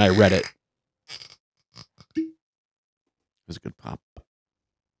 and then I read it. It was a good pop.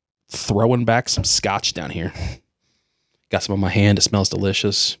 Throwing back some Scotch down here. Got some on my hand. It smells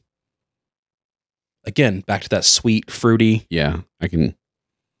delicious. Again, back to that sweet, fruity. Yeah, I can.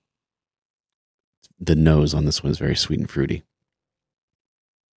 The nose on this one is very sweet and fruity.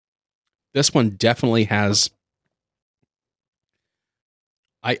 This one definitely has.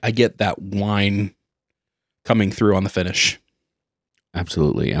 I get that wine coming through on the finish.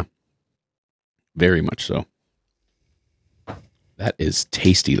 Absolutely, yeah. Very much so. That is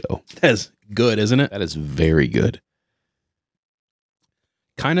tasty, though. That is good, isn't it? That is very good.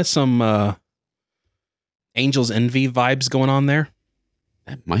 Kind of some Angel's Envy vibes going on there.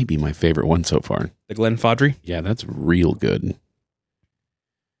 That might be my favorite one so far. The Glenfodry. Yeah, that's real good.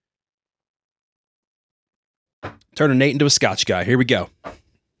 Turning Nate into a Scotch guy. Here we go.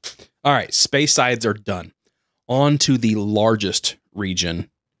 All right, Speysides are done. On to the largest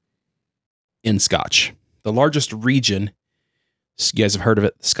region in Scotch. The largest region, you guys have heard of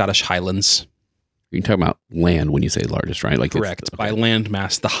it, the Scottish Highlands. You're talking about land when you say largest, right? Like Correct. Okay. By land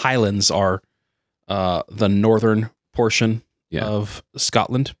mass, the Highlands are the northern portion of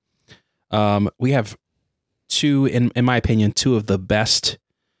Scotland. We have two, in my opinion, two of the best.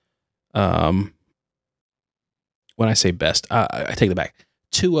 When I say best, I take that back.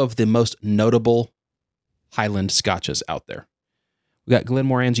 Two of the most notable Highland Scotches out there. We got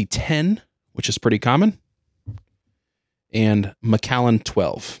Glenmorangie 10, which is pretty common, and Macallan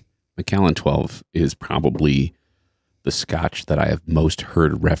 12. Macallan 12 is probably the Scotch that I have most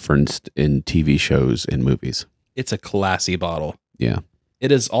heard referenced in TV shows and movies. It's a classy bottle. Yeah.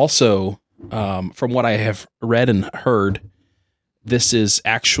 It is also, from what I have read and heard, this is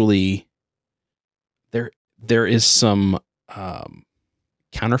actually, there is some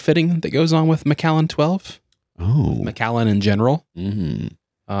counterfeiting that goes on with Macallan 12. Oh. Macallan in general.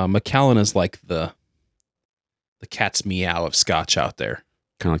 Mm-hmm. Macallan is like the cat's meow of Scotch out there.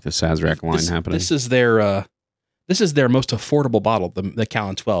 Kind of like the Sazerac line happening. This is their most affordable bottle, the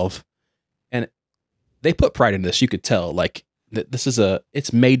Macallan 12, and they put pride in this. You could tell, like this is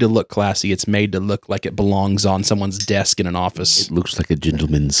it's made to look classy. It's made to look like it belongs on someone's desk in an office. It looks like a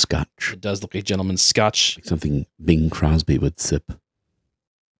gentleman's Scotch. It does look like a gentleman's Scotch. Like something Bing Crosby would sip.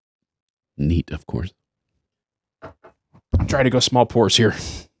 Neat, of course. I'm trying to go small pours here.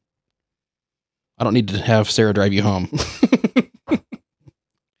 I don't need to have Sarah drive you home.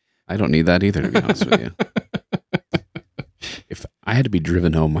 I don't need that either, to be honest with you. If I had to be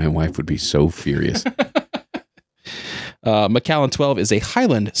driven home, my wife would be so furious. Macallan 12 is a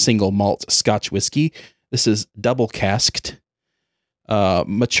Highland single malt Scotch whiskey. This is double casked,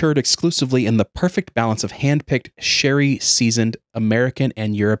 matured exclusively in the perfect balance of hand-picked sherry-seasoned American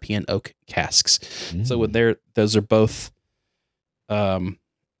and European oak casks. So when those are both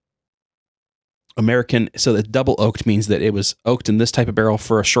American. So the double oaked means that it was oaked in this type of barrel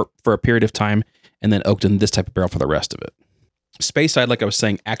for a period of time, and then oaked in this type of barrel for the rest of it. Speyside, like I was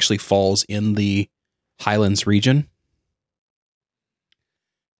saying, actually falls in the Highlands region.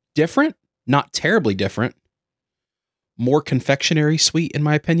 Different, not terribly different. More confectionery sweet, in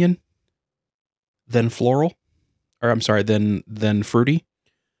my opinion, than floral, or I'm sorry, than fruity.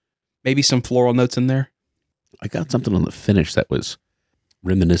 Maybe some floral notes in there. I got something on the finish that was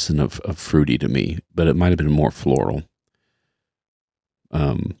reminiscent of fruity to me, but it might have been more floral.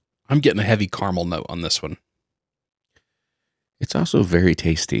 I'm getting a heavy caramel note on this one. It's also very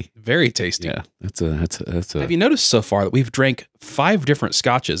tasty. Very tasty. Yeah, that's a. Have you noticed so far that we've drank 5 different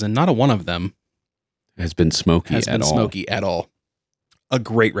scotches and not a one of them Has been smoky has been smoky at all? A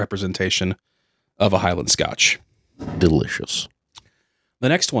great representation of a Highland Scotch. Delicious. The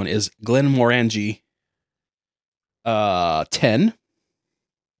next one is Glenmorangie 10.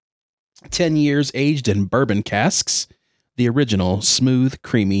 10 years aged in bourbon casks. The original, smooth,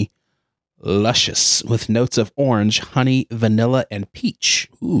 creamy, luscious, with notes of orange, honey, vanilla, and peach.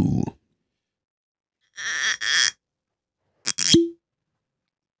 Ooh.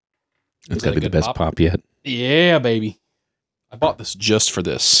 That's got to be the best pop yet. Yeah, baby. I bought this just for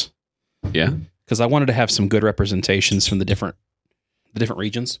this. Yeah. Because I wanted to have some good representations from the different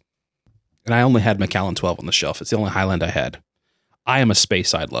regions. And I only had Macallan 12 on the shelf. It's the only Highland I had. I am a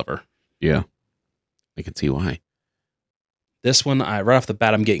Speyside lover. Yeah. I can see why. This one, right off the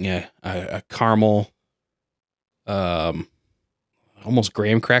bat, I'm getting a caramel, almost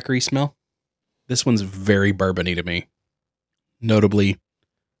graham crackery smell. This one's very bourbony to me. Notably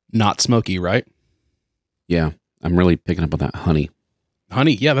not smoky, right? Yeah. I'm really picking up on that honey.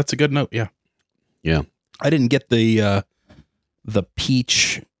 Honey, yeah, that's a good note, yeah. Yeah. I didn't get the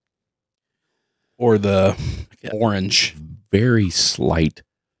peach or the orange. Very slight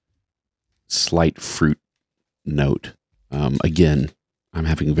fruit note. Again, I'm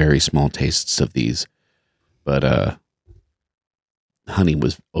having very small tastes of these, but honey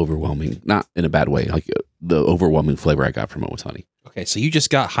was overwhelming. Not in a bad way. Like the overwhelming flavor I got from it was honey. Okay, so you just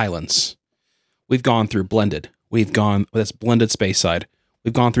got Highlands. We've gone through blended. That's blended Speyside.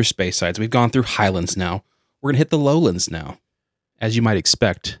 We've gone through Speysides. We've gone through Highlands now. We're going to hit the Lowlands now. As you might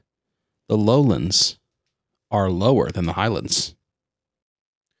expect, the Lowlands are lower than the Highlands.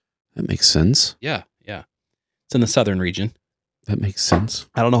 That makes sense. Yeah. It's in the southern region. That makes sense.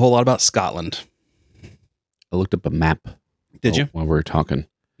 I don't know a whole lot about Scotland. I looked up a map. Did you? While we were talking.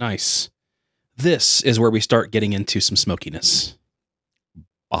 Nice. This is where we start getting into some smokiness.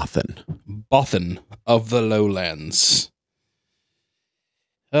 Bothan of the Lowlands.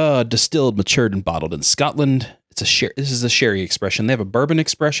 Distilled, matured, and bottled in Scotland. This is a sherry expression. They have a bourbon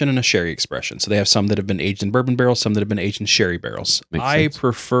expression and a sherry expression. So they have some that have been aged in bourbon barrels, some that have been aged in sherry barrels. I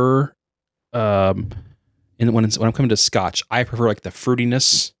prefer, when I'm coming to Scotch, I prefer like the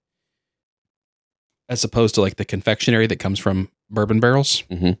fruitiness as opposed to like the confectionery that comes from bourbon barrels.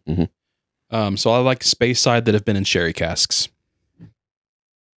 Mm-hmm, mm-hmm. So I like Speyside that have been in sherry casks.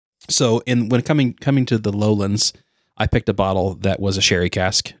 So when coming to the Lowlands, I picked a bottle that was a sherry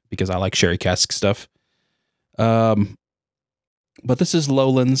cask because I like sherry cask stuff. But this is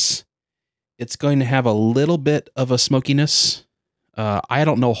Lowlands. It's going to have a little bit of a smokiness. I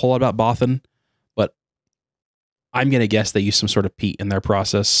don't know a whole lot about Bothan, but I'm going to guess they use some sort of peat in their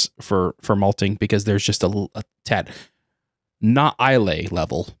process for malting because there's just a tad, not Islay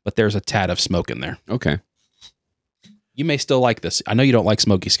level, but there's a tad of smoke in there. Okay. You may still like this. I know you don't like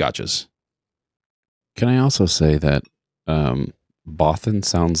smoky scotches. Can I also say that Bothan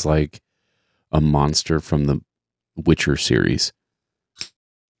sounds like a monster from the Witcher series?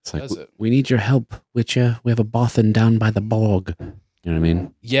 It's like, we need your help, Witcher. We have a Bothan down by the bog. You know what I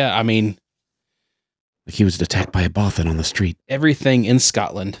mean? Yeah, I mean... Like he was attacked by a Bothan on the street. Everything in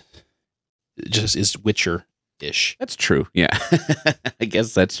Scotland just is Witcher-ish. That's true. Yeah. I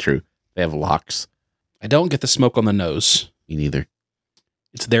guess that's true. They have locks. I don't get the smoke on the nose. Me neither.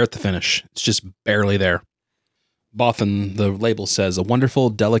 It's there at the finish. It's just barely there. Bothan, the label says, a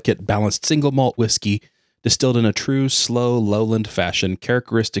wonderful, delicate, balanced single malt whiskey distilled in a true, slow, lowland fashion,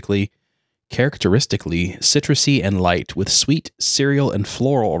 characteristically citrusy and light, with sweet cereal and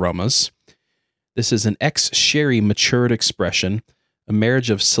floral aromas. This is an ex-sherry matured expression, a marriage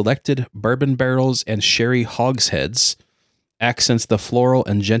of selected bourbon barrels and sherry hogsheads, accents the floral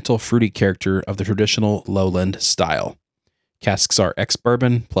and gentle fruity character of the traditional lowland style. Casks are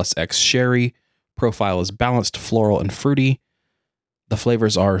ex-bourbon plus ex-sherry. Profile is balanced, floral, and fruity. The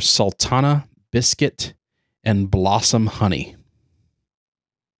flavors are sultana, biscuit, and blossom honey.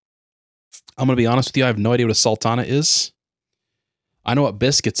 I'm going to be honest with you. I have no idea what a sultana is. I know what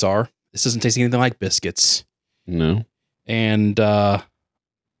biscuits are. This doesn't taste anything like biscuits. No. And I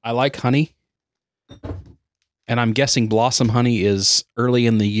like honey. And I'm guessing blossom honey is early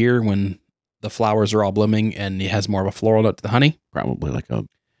in the year when the flowers are all blooming and it has more of a floral note to the honey. Probably like a...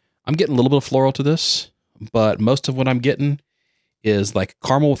 I'm getting a little bit of floral to this, but most of what I'm getting is like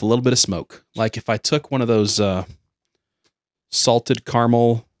caramel with a little bit of smoke. Like if I took one of those salted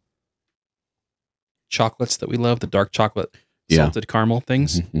caramel chocolates that we love, the dark chocolate salted caramel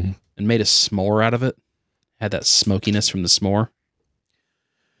things, and made a s'more out of it, had that smokiness from the s'more.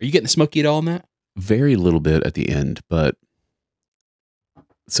 Are you getting smoky at all in that? Very little bit at the end, but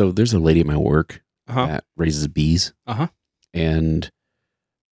So there's a lady at my work Uh-huh. that raises bees. Uh-huh. And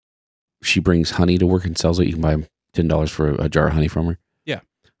she brings honey to work and sells it. You can buy $10 for a jar of honey from her. Yeah.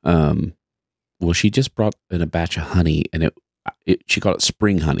 Well, she just brought in a batch of honey, and she called it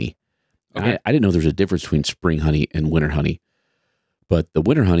spring honey. Okay. I didn't know there's a difference between spring honey and winter honey, but the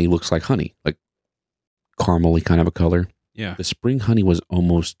winter honey looks like honey, like caramely kind of a color. Yeah. The spring honey was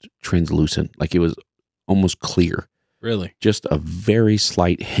almost translucent, like it was almost clear. Really? Just a very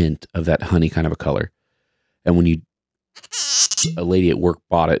slight hint of that honey kind of a color. And when a lady at work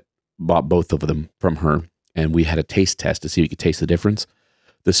bought both of them from her, and we had a taste test to see if we could taste the difference.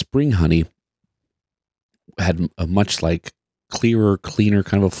 The spring honey had a much like clearer, cleaner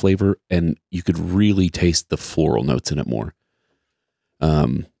kind of a flavor, and you could really taste the floral notes in it more.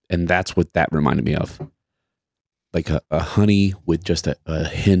 And that's what that reminded me of. Like a honey with just a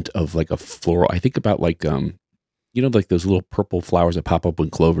hint of like a floral. I think about like, like those little purple flowers that pop up in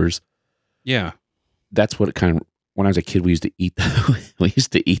clovers. Yeah. That's what it kind of, when I was a kid, we used to eat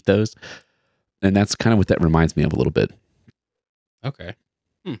those. And that's kind of what that reminds me of a little bit. Okay.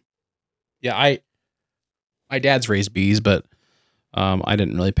 Yeah, my dad's raised bees, but I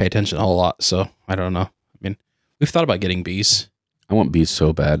didn't really pay attention a whole lot, so I don't know. I mean, we've thought about getting bees. I want bees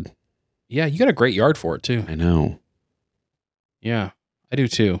so bad. Yeah, you got a great yard for it too. I know. Yeah, I do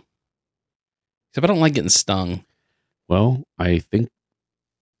too. Except I don't like getting stung. Well, I think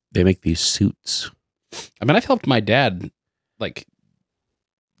they make these suits. I mean, I've helped my dad like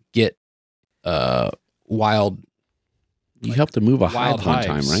get wild. You helped to move a wild hive one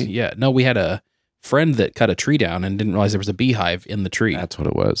time, hives. right? Yeah. No, we had a friend that cut a tree down and didn't realize there was a beehive in the tree. That's what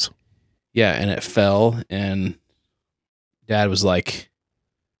it was. Yeah, and it fell, and Dad was like,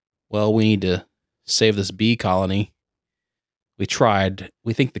 well, we need to save this bee colony. We tried.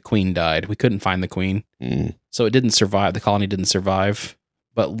 We think the queen died. We couldn't find the queen. So it didn't survive. The colony didn't survive.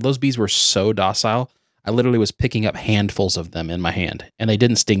 But those bees were so docile. I literally was picking up handfuls of them in my hand, and they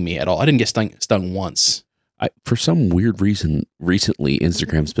didn't sting me at all. I didn't get stung once. For some weird reason, recently,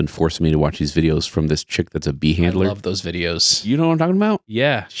 Instagram's been forcing me to watch these videos from this chick that's a bee handler. I love those videos. You know what I'm talking about?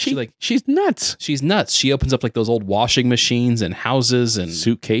 Yeah. She's nuts. She's nuts. She opens up like those old washing machines and houses and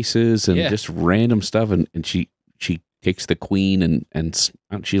suitcases and just random stuff. And she takes the queen and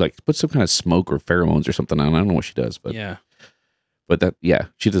she like puts some kind of smoke or pheromones or something on. I don't know what she does, but yeah. But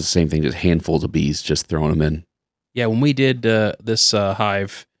she does the same thing, just handfuls of bees, just throwing them in. Yeah, when we did this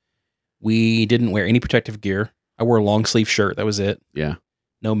hive, we didn't wear any protective gear. I wore a long sleeve shirt. That was it. Yeah.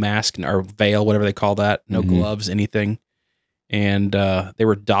 No mask or veil, whatever they call that. No gloves, anything. And they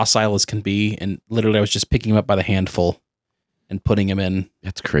were docile as can be. And literally, I was just picking them up by the handful and putting them in.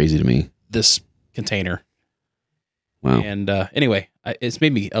 That's crazy to me. This container. Wow. And anyway, it's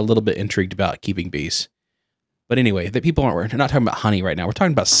made me a little bit intrigued about keeping bees. But anyway, we're not talking about honey right now. We're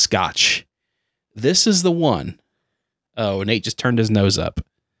talking about scotch. This is the one. Oh, Nate just turned his nose up.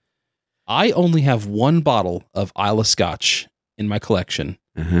 I only have one bottle of Isla Scotch in my collection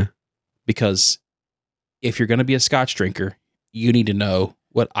because if you're going to be a Scotch drinker, you need to know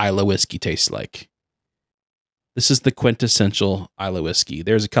what Isla whiskey tastes like. This is the quintessential Isla whiskey.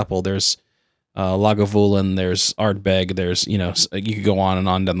 There's a couple. There's Lagavulin, there's Ardbeg, there's, you could go on and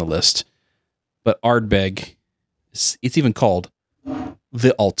on down the list. But Ardbeg, it's even called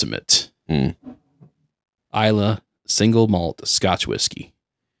the ultimate Isla single malt Scotch whiskey.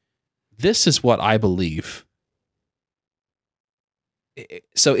 This is what I believe.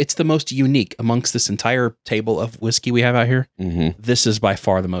 So it's the most unique amongst this entire table of whiskey we have out here. This is by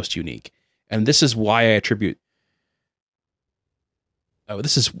far the most unique. And this is why I attribute.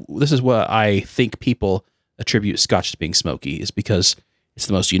 This is what I think people attribute Scotch to being smoky, is because it's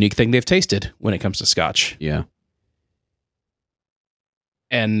the most unique thing they've tasted when it comes to Scotch. Yeah.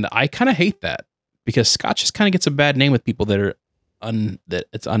 And I kind of hate that, because Scotch just kind of gets a bad name with people that are that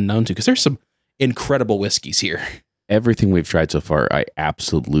it's unknown to, because there's some incredible whiskeys here. Everything we've tried so far, I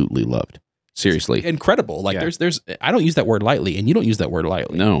absolutely loved. Seriously. It's incredible. Like there's I don't use that word lightly, and you don't use that word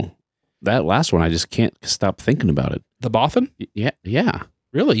lightly. No. That last one, I just can't stop thinking about it. The Bothan? Yeah.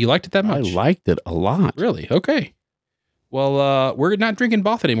 Really? You liked it that much? I liked it a lot. Really? Okay. Well, we're not drinking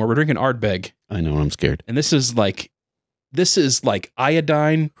Bothan anymore. We're drinking Ardbeg. I know, I'm scared. And this is like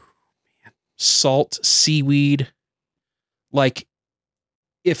iodine, salt, seaweed. Like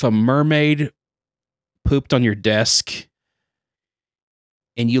if a mermaid pooped on your desk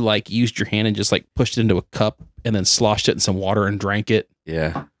and you like used your hand and just like pushed it into a cup and then sloshed it in some water and drank it.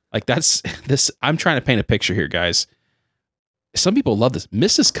 Yeah. Like that's this. I'm trying to paint a picture here, guys. Some people love this.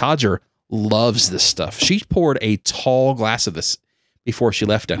 Mrs. Codger loves this stuff. She poured a tall glass of this before she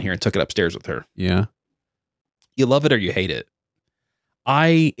left down here and took it upstairs with her. Yeah. You love it or you hate it.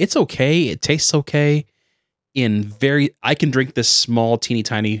 It's okay. It tastes okay. I can drink this small, teeny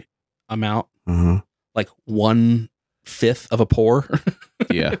tiny amount, like 1/5 of a pour.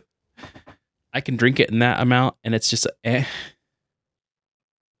 Yeah. I can drink it in that amount, and it's just,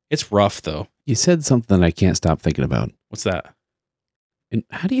 It's rough though. You said something I can't stop thinking about. What's that? And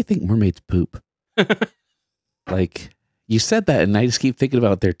how do you think mermaids poop? Like, you said that, and I just keep thinking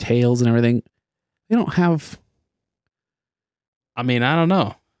about their tails and everything. They don't have. I mean, I don't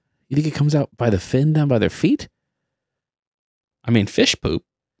know. You think it comes out by the fin down by their feet? I mean, fish poop.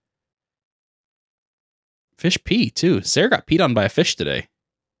 Fish pee too. Sarah got peed on by a fish today.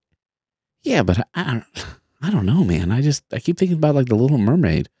 Yeah, but I don't know, man. I keep thinking about like the Little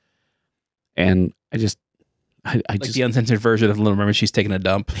Mermaid, and I just The uncensored version of Little Mermaid. She's taking a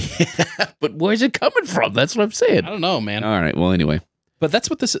dump. But where's it coming from? That's what I'm saying. I don't know, man. All right. Well, anyway. But that's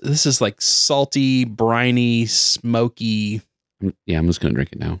what this is like: salty, briny, smoky. Yeah, I'm just gonna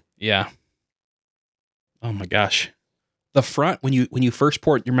drink it now. Yeah. Oh my gosh. The front, when you first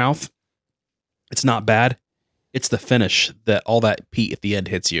pour it in your mouth, it's not bad. It's the finish that all that peat at the end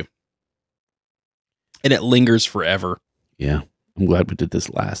hits you. And it lingers forever. Yeah. I'm glad we did this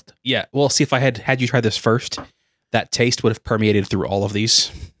last. Yeah. Well, see, if I had you try this first, that taste would have permeated through all of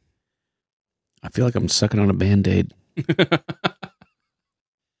these. I feel like I'm sucking on a Band-Aid.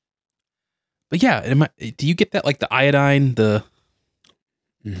 But yeah, do you get that? Like the iodine, the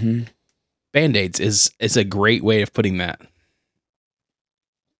Band-Aids is a great way of putting that.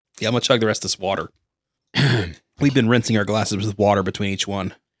 Yeah, I'm going to chug the rest of this water. We've been rinsing our glasses with water between each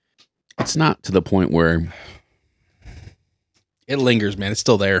one. It's not to the point where... It lingers, man. It's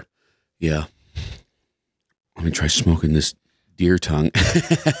still there. Yeah. Let me try smoking this deer tongue.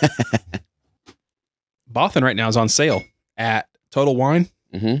 Bothan right now is on sale at Total Wine.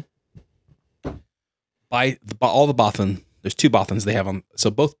 Buy all the Bothan. There's 2 Bothans they have on. So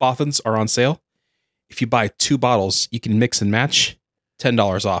both Bothans are on sale. If you buy 2 bottles, you can mix and match.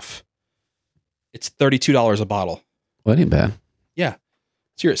 $10 off. It's $32 a bottle. Well, that ain't bad. Yeah.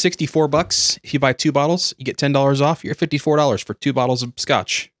 So you're at $64. If you buy 2 bottles, you get $10 off. You're at $54 for 2 bottles of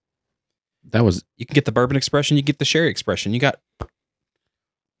scotch. You can get the bourbon expression. You get the sherry expression. You got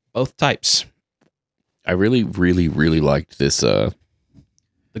both types. I really, really, really liked this. The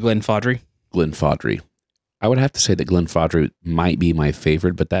Glenfodry. Glenfodry. I would have to say that Glenfodry might be my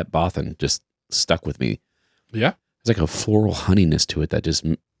favorite, but that Bothan just stuck with me. Yeah. There's like a floral honeyness to it that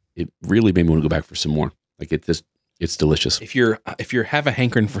it really made me want to go back for some more. Like it's delicious. If you have a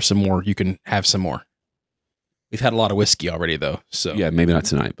hankering for some more, you can have some more. We've had a lot of whiskey already, though. So yeah, maybe not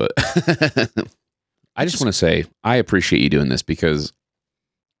tonight, but I just want to say I appreciate you doing this because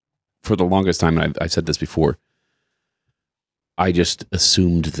for the longest time, and I've said this before, I just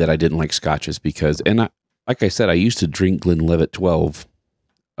assumed that I didn't like scotches because, like I said, I used to drink Glenlivet 12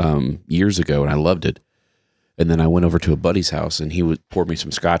 years ago, and I loved it. And then I went over to a buddy's house, and he poured me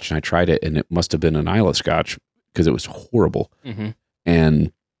some scotch, and I tried it, and it must have been an Islay scotch because it was horrible.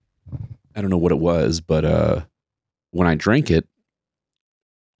 And I don't know what it was, but when I drank it,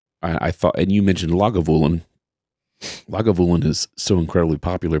 I thought, and you mentioned Lagavulin. Lagavulin is so incredibly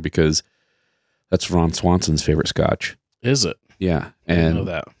popular because that's Ron Swanson's favorite scotch. Is it? Yeah. I And know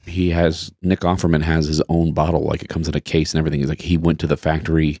that. Nick Offerman has his own bottle, like it comes in a case and everything. He's like, he went to the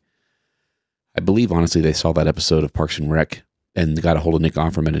factory. I believe, honestly, they saw that episode of Parks and Rec and got a hold of Nick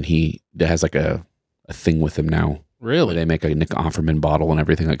Offerman, and he has like a thing with him now. Really? They make a Nick Offerman bottle and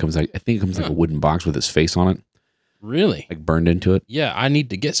everything that comes, I think it comes like a wooden box with his face on it. Really? Like burned into it. Yeah, I need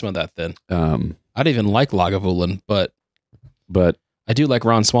to get some of that then. I don't even like Lagavulin, but I do like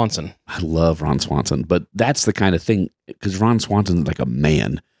Ron Swanson. I love Ron Swanson, but that's the kind of thing, because Ron Swanson's like a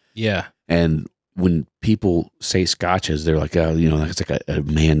man. Yeah. And when people say scotches, they're like, oh, that's like a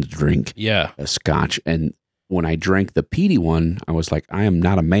man's drink. Yeah. A scotch. And when I drank the peaty one, I was like, I am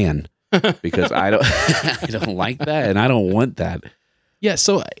not a man because I don't like that, and I don't want that. Yeah.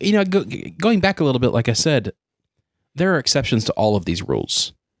 So, going back a little bit, like I said, there are exceptions to all of these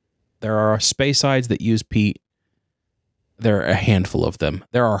rules. There are Speysides that use peat. There are a handful of them.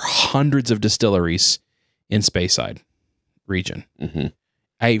 There are hundreds of distilleries in Speyside region.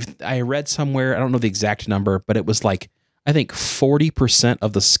 I read somewhere, I don't know the exact number, but it was like, I think 40%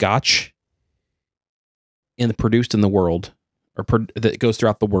 of the scotch produced in the world, or that goes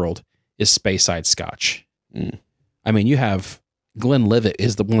throughout the world, is Speyside scotch. I mean, you have Glenlivet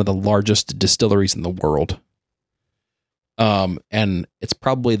is one of the largest distilleries in the world. And it's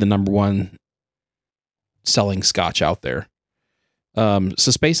probably the number 1 selling scotch out there. So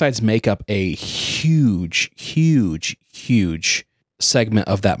Speysides make up a huge, huge, huge segment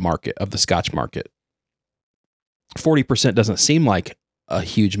of that market, of the scotch market. 40% doesn't seem like a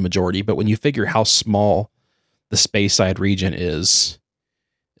huge majority. But when you figure how small the Speyside region is,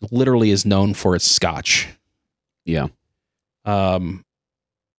 it literally is known for its Scotch. Yeah. The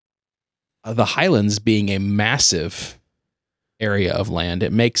Highlands being a massive area of land,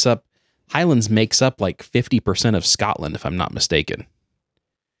 Highlands makes up like 50% of Scotland, if I'm not mistaken.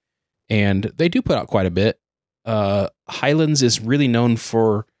 And they do put out quite a bit. Highlands is really known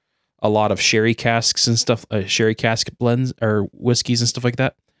for a lot of sherry casks and stuff, sherry cask blends or whiskeys and stuff like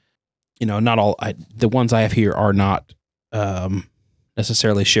that. Not all, the ones I have here are not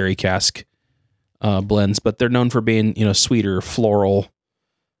necessarily sherry cask blends, but they're known for being, sweeter, floral,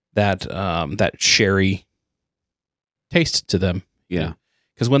 that sherry taste to them. Yeah.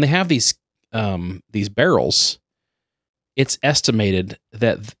 Because when they have these barrels, it's estimated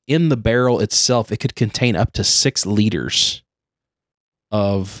that in the barrel itself, it could contain up to 6 liters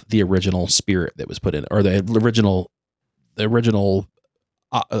of the original spirit that was put in it, or the original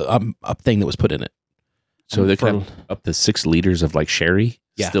thing that was put in it. So they could have up to 6 liters of like sherry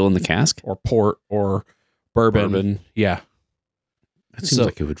still in the cask, or port, or bourbon. Yeah, that seems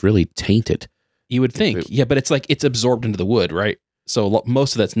like it would really taint it. You would think, but it's like it's absorbed into the wood, right? So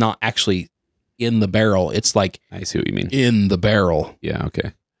most of that's not actually in the barrel. It's like, I see what you mean, in the barrel. Yeah,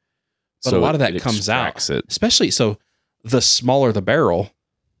 okay. But so a lot of that comes out, especially so. The smaller the barrel,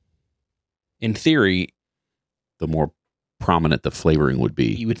 in theory, the more prominent the flavoring would be.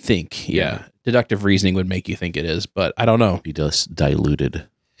 You would think, yeah. Deductive reasoning would make you think it is, but I don't know. Be just diluted.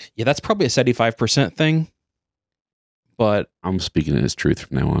 Yeah, that's probably a 75% thing. But I'm speaking in its truth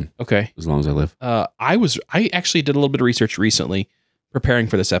from now on. Okay, as long as I live. I actually did a little bit of research recently, preparing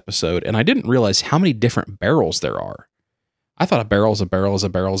for this episode, and I didn't realize how many different barrels there are. I thought a barrel is a barrel is a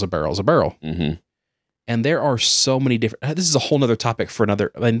barrel is a barrel is a barrel. Mm-hmm. And there are so many different, this is a whole nother topic for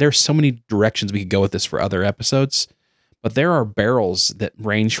another, there's so many directions we could go with this for other episodes, but there are barrels that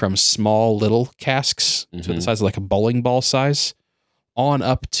range from small little casks to the size of like a bowling ball size on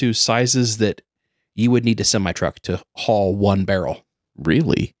up to sizes that you would need a semi-truck to haul one barrel.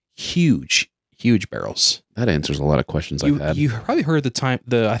 Really? Huge barrels. That answers a lot of questions I've had. You probably heard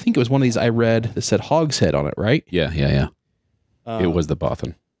I think it was one of these I read that said hogshead on it, right? Yeah. It was the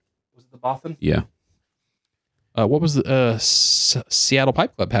Bothan. Was it the Bothan? Yeah. What was the Seattle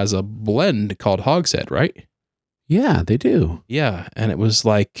Pipe Club has a blend called Hogshead, right? Yeah, they do. Yeah, and it was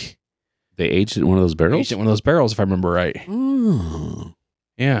like they aged it in one of those barrels. Aged it in one of those barrels, if I remember right. Oh,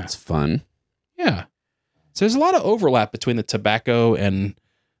 yeah, it's fun. Yeah, so there's a lot of overlap between the tobacco and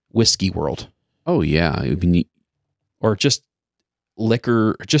whiskey world. Oh yeah, it would be neat. Or just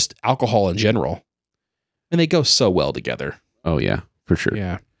liquor, just alcohol in general, and they go so well together. Oh yeah, for sure.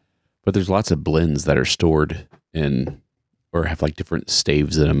 Yeah, but there's lots of blends that are stored in, or have like different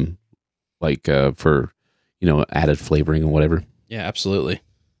staves in them, like for added flavoring and whatever. Yeah, absolutely.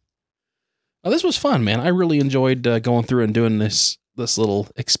 Oh, this was fun, man. I really enjoyed going through and doing this little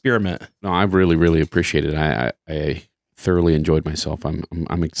experiment. No, I really, really appreciate it. I thoroughly enjoyed myself.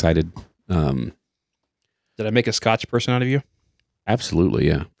 I'm excited. Did I make a Scotch person out of you? Absolutely,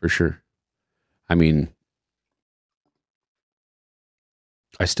 yeah, for sure. I mean,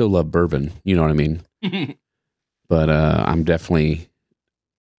 I still love bourbon, you know what I mean? But I'm definitely,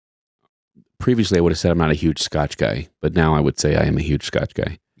 previously I would have said I'm not a huge Scotch guy, but now I would say I am a huge Scotch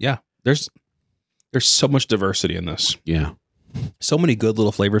guy. Yeah, there's so much diversity in this. Yeah. So many good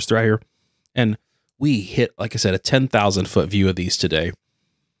little flavors throughout here. And we hit, like I said, a 10,000 foot view of these today.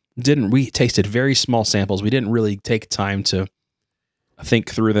 We tasted very small samples. We didn't really take time to think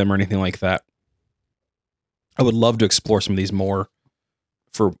through them or anything like that. I would love to explore some of these more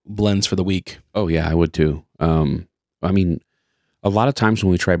for blends for the week. Oh yeah, I would too. I mean, a lot of times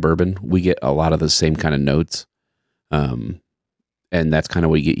when we try bourbon, we get a lot of the same kind of notes. And that's kind of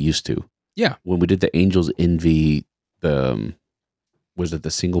what you get used to. Yeah. When we did the Angel's Envy, was it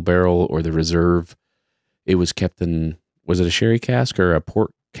the single barrel or the reserve? It was kept in, was it a sherry cask or a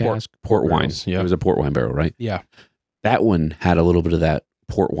port cask? Port wine. Barrels, yeah. It was a port wine barrel, right? Yeah. That one had a little bit of that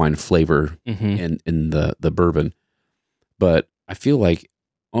port wine flavor in the bourbon. But I feel like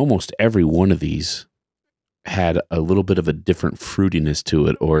almost every one of these had a little bit of a different fruitiness to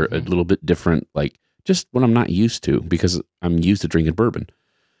it, or a little bit different, like just what I'm not used to, because I'm used to drinking bourbon.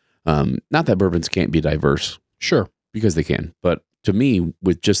 Not that bourbons can't be diverse. Sure. Because they can. But to me,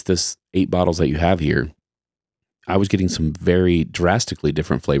 with just this 8 bottles that you have here, I was getting some very drastically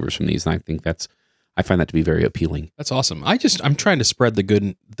different flavors from these. And I find that to be very appealing. That's awesome. I'm trying to spread the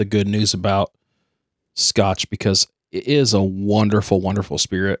good news about Scotch, because it is a wonderful, wonderful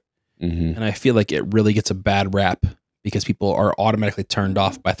spirit. Mm-hmm. And I feel like it really gets a bad rap because people are automatically turned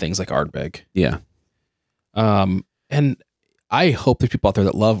off by things like Ardbeg. Yeah. And I hope there's people out there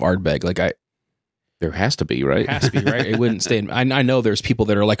that love Ardbeg. Like There has to be, right? it has to be, right? It wouldn't stay. I know there's people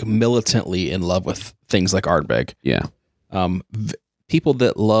that are like militantly in love with things like Ardbeg. Yeah. People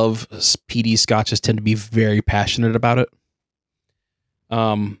that love peaty scotches tend to be very passionate about it.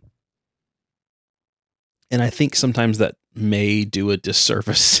 And I think sometimes that may do a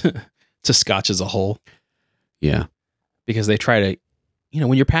disservice to Scotch as a whole. Yeah. Because they try to,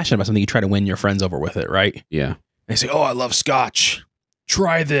 when you're passionate about something, you try to win your friends over with it, right? Yeah. And they say, "Oh, I love Scotch.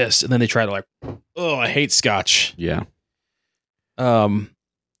 Try this." And then they try to "Oh, I hate Scotch." Yeah. So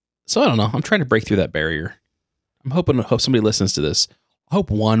I don't know. I'm trying to break through that barrier. I'm hope somebody listens to this. I hope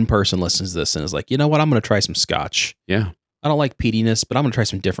one person listens to this and is like, you know what? I'm going to try some Scotch. Yeah. I don't like peatiness, but I'm going to try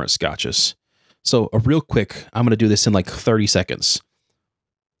some different Scotches. So a real quick, I'm going to do this in 30 seconds.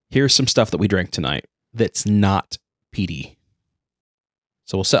 Here's some stuff that we drank tonight that's not peaty.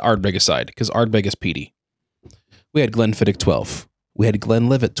 So we'll set Ardbeg aside because Ardbeg is peaty. We had Glenfiddich 12. We had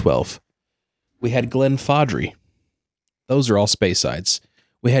Glenlivet 12. We had Glenfadry. Those are all Speysides.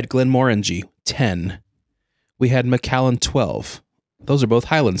 We had Glenmorangie 10. We had Macallan 12. Those are both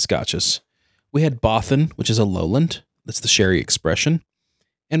Highland Scotches. We had Bothan, which is a lowland. That's the sherry expression.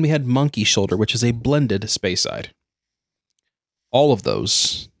 And we had Monkey Shoulder, which is a blended Speyside. All of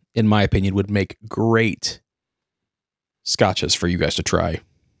those, in my opinion, would make great Scotches for you guys to try.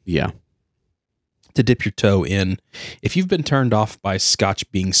 Yeah. To dip your toe in. If you've been turned off by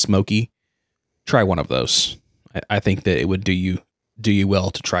Scotch being smoky, try one of those. I think that it would do you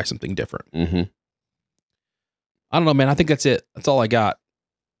well to try something different. Mm-hmm. I don't know, man. I think that's it. That's all I got.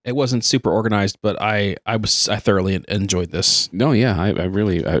 It wasn't super organized, but I thoroughly enjoyed this. No, yeah. I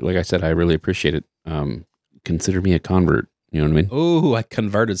really, like I said, I really appreciate it. Consider me a convert. You know what I mean? Oh, I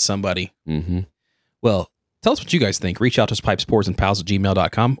converted somebody. Mm-hmm. Well, tell us what you guys think. Reach out to us,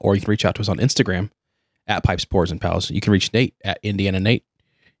 pipesporsandpals@gmail.com, or you can reach out to us on Instagram at pipesporsandpals. You can reach Nate at Indiana Nate.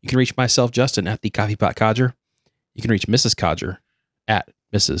 You can reach myself, Justin, at the Coffee Pot Codger. You can reach Mrs. Codger at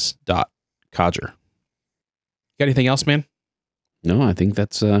Mrs.Codger. Got anything else, man? No, I think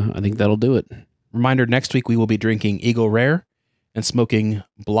that'll do it. Reminder, next week we will be drinking Eagle Rare and smoking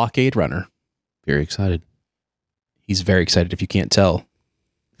Blockade Runner. Very excited. He's very excited if you can't tell.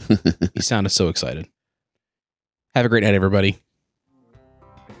 He sounded so excited. Have a great night, everybody.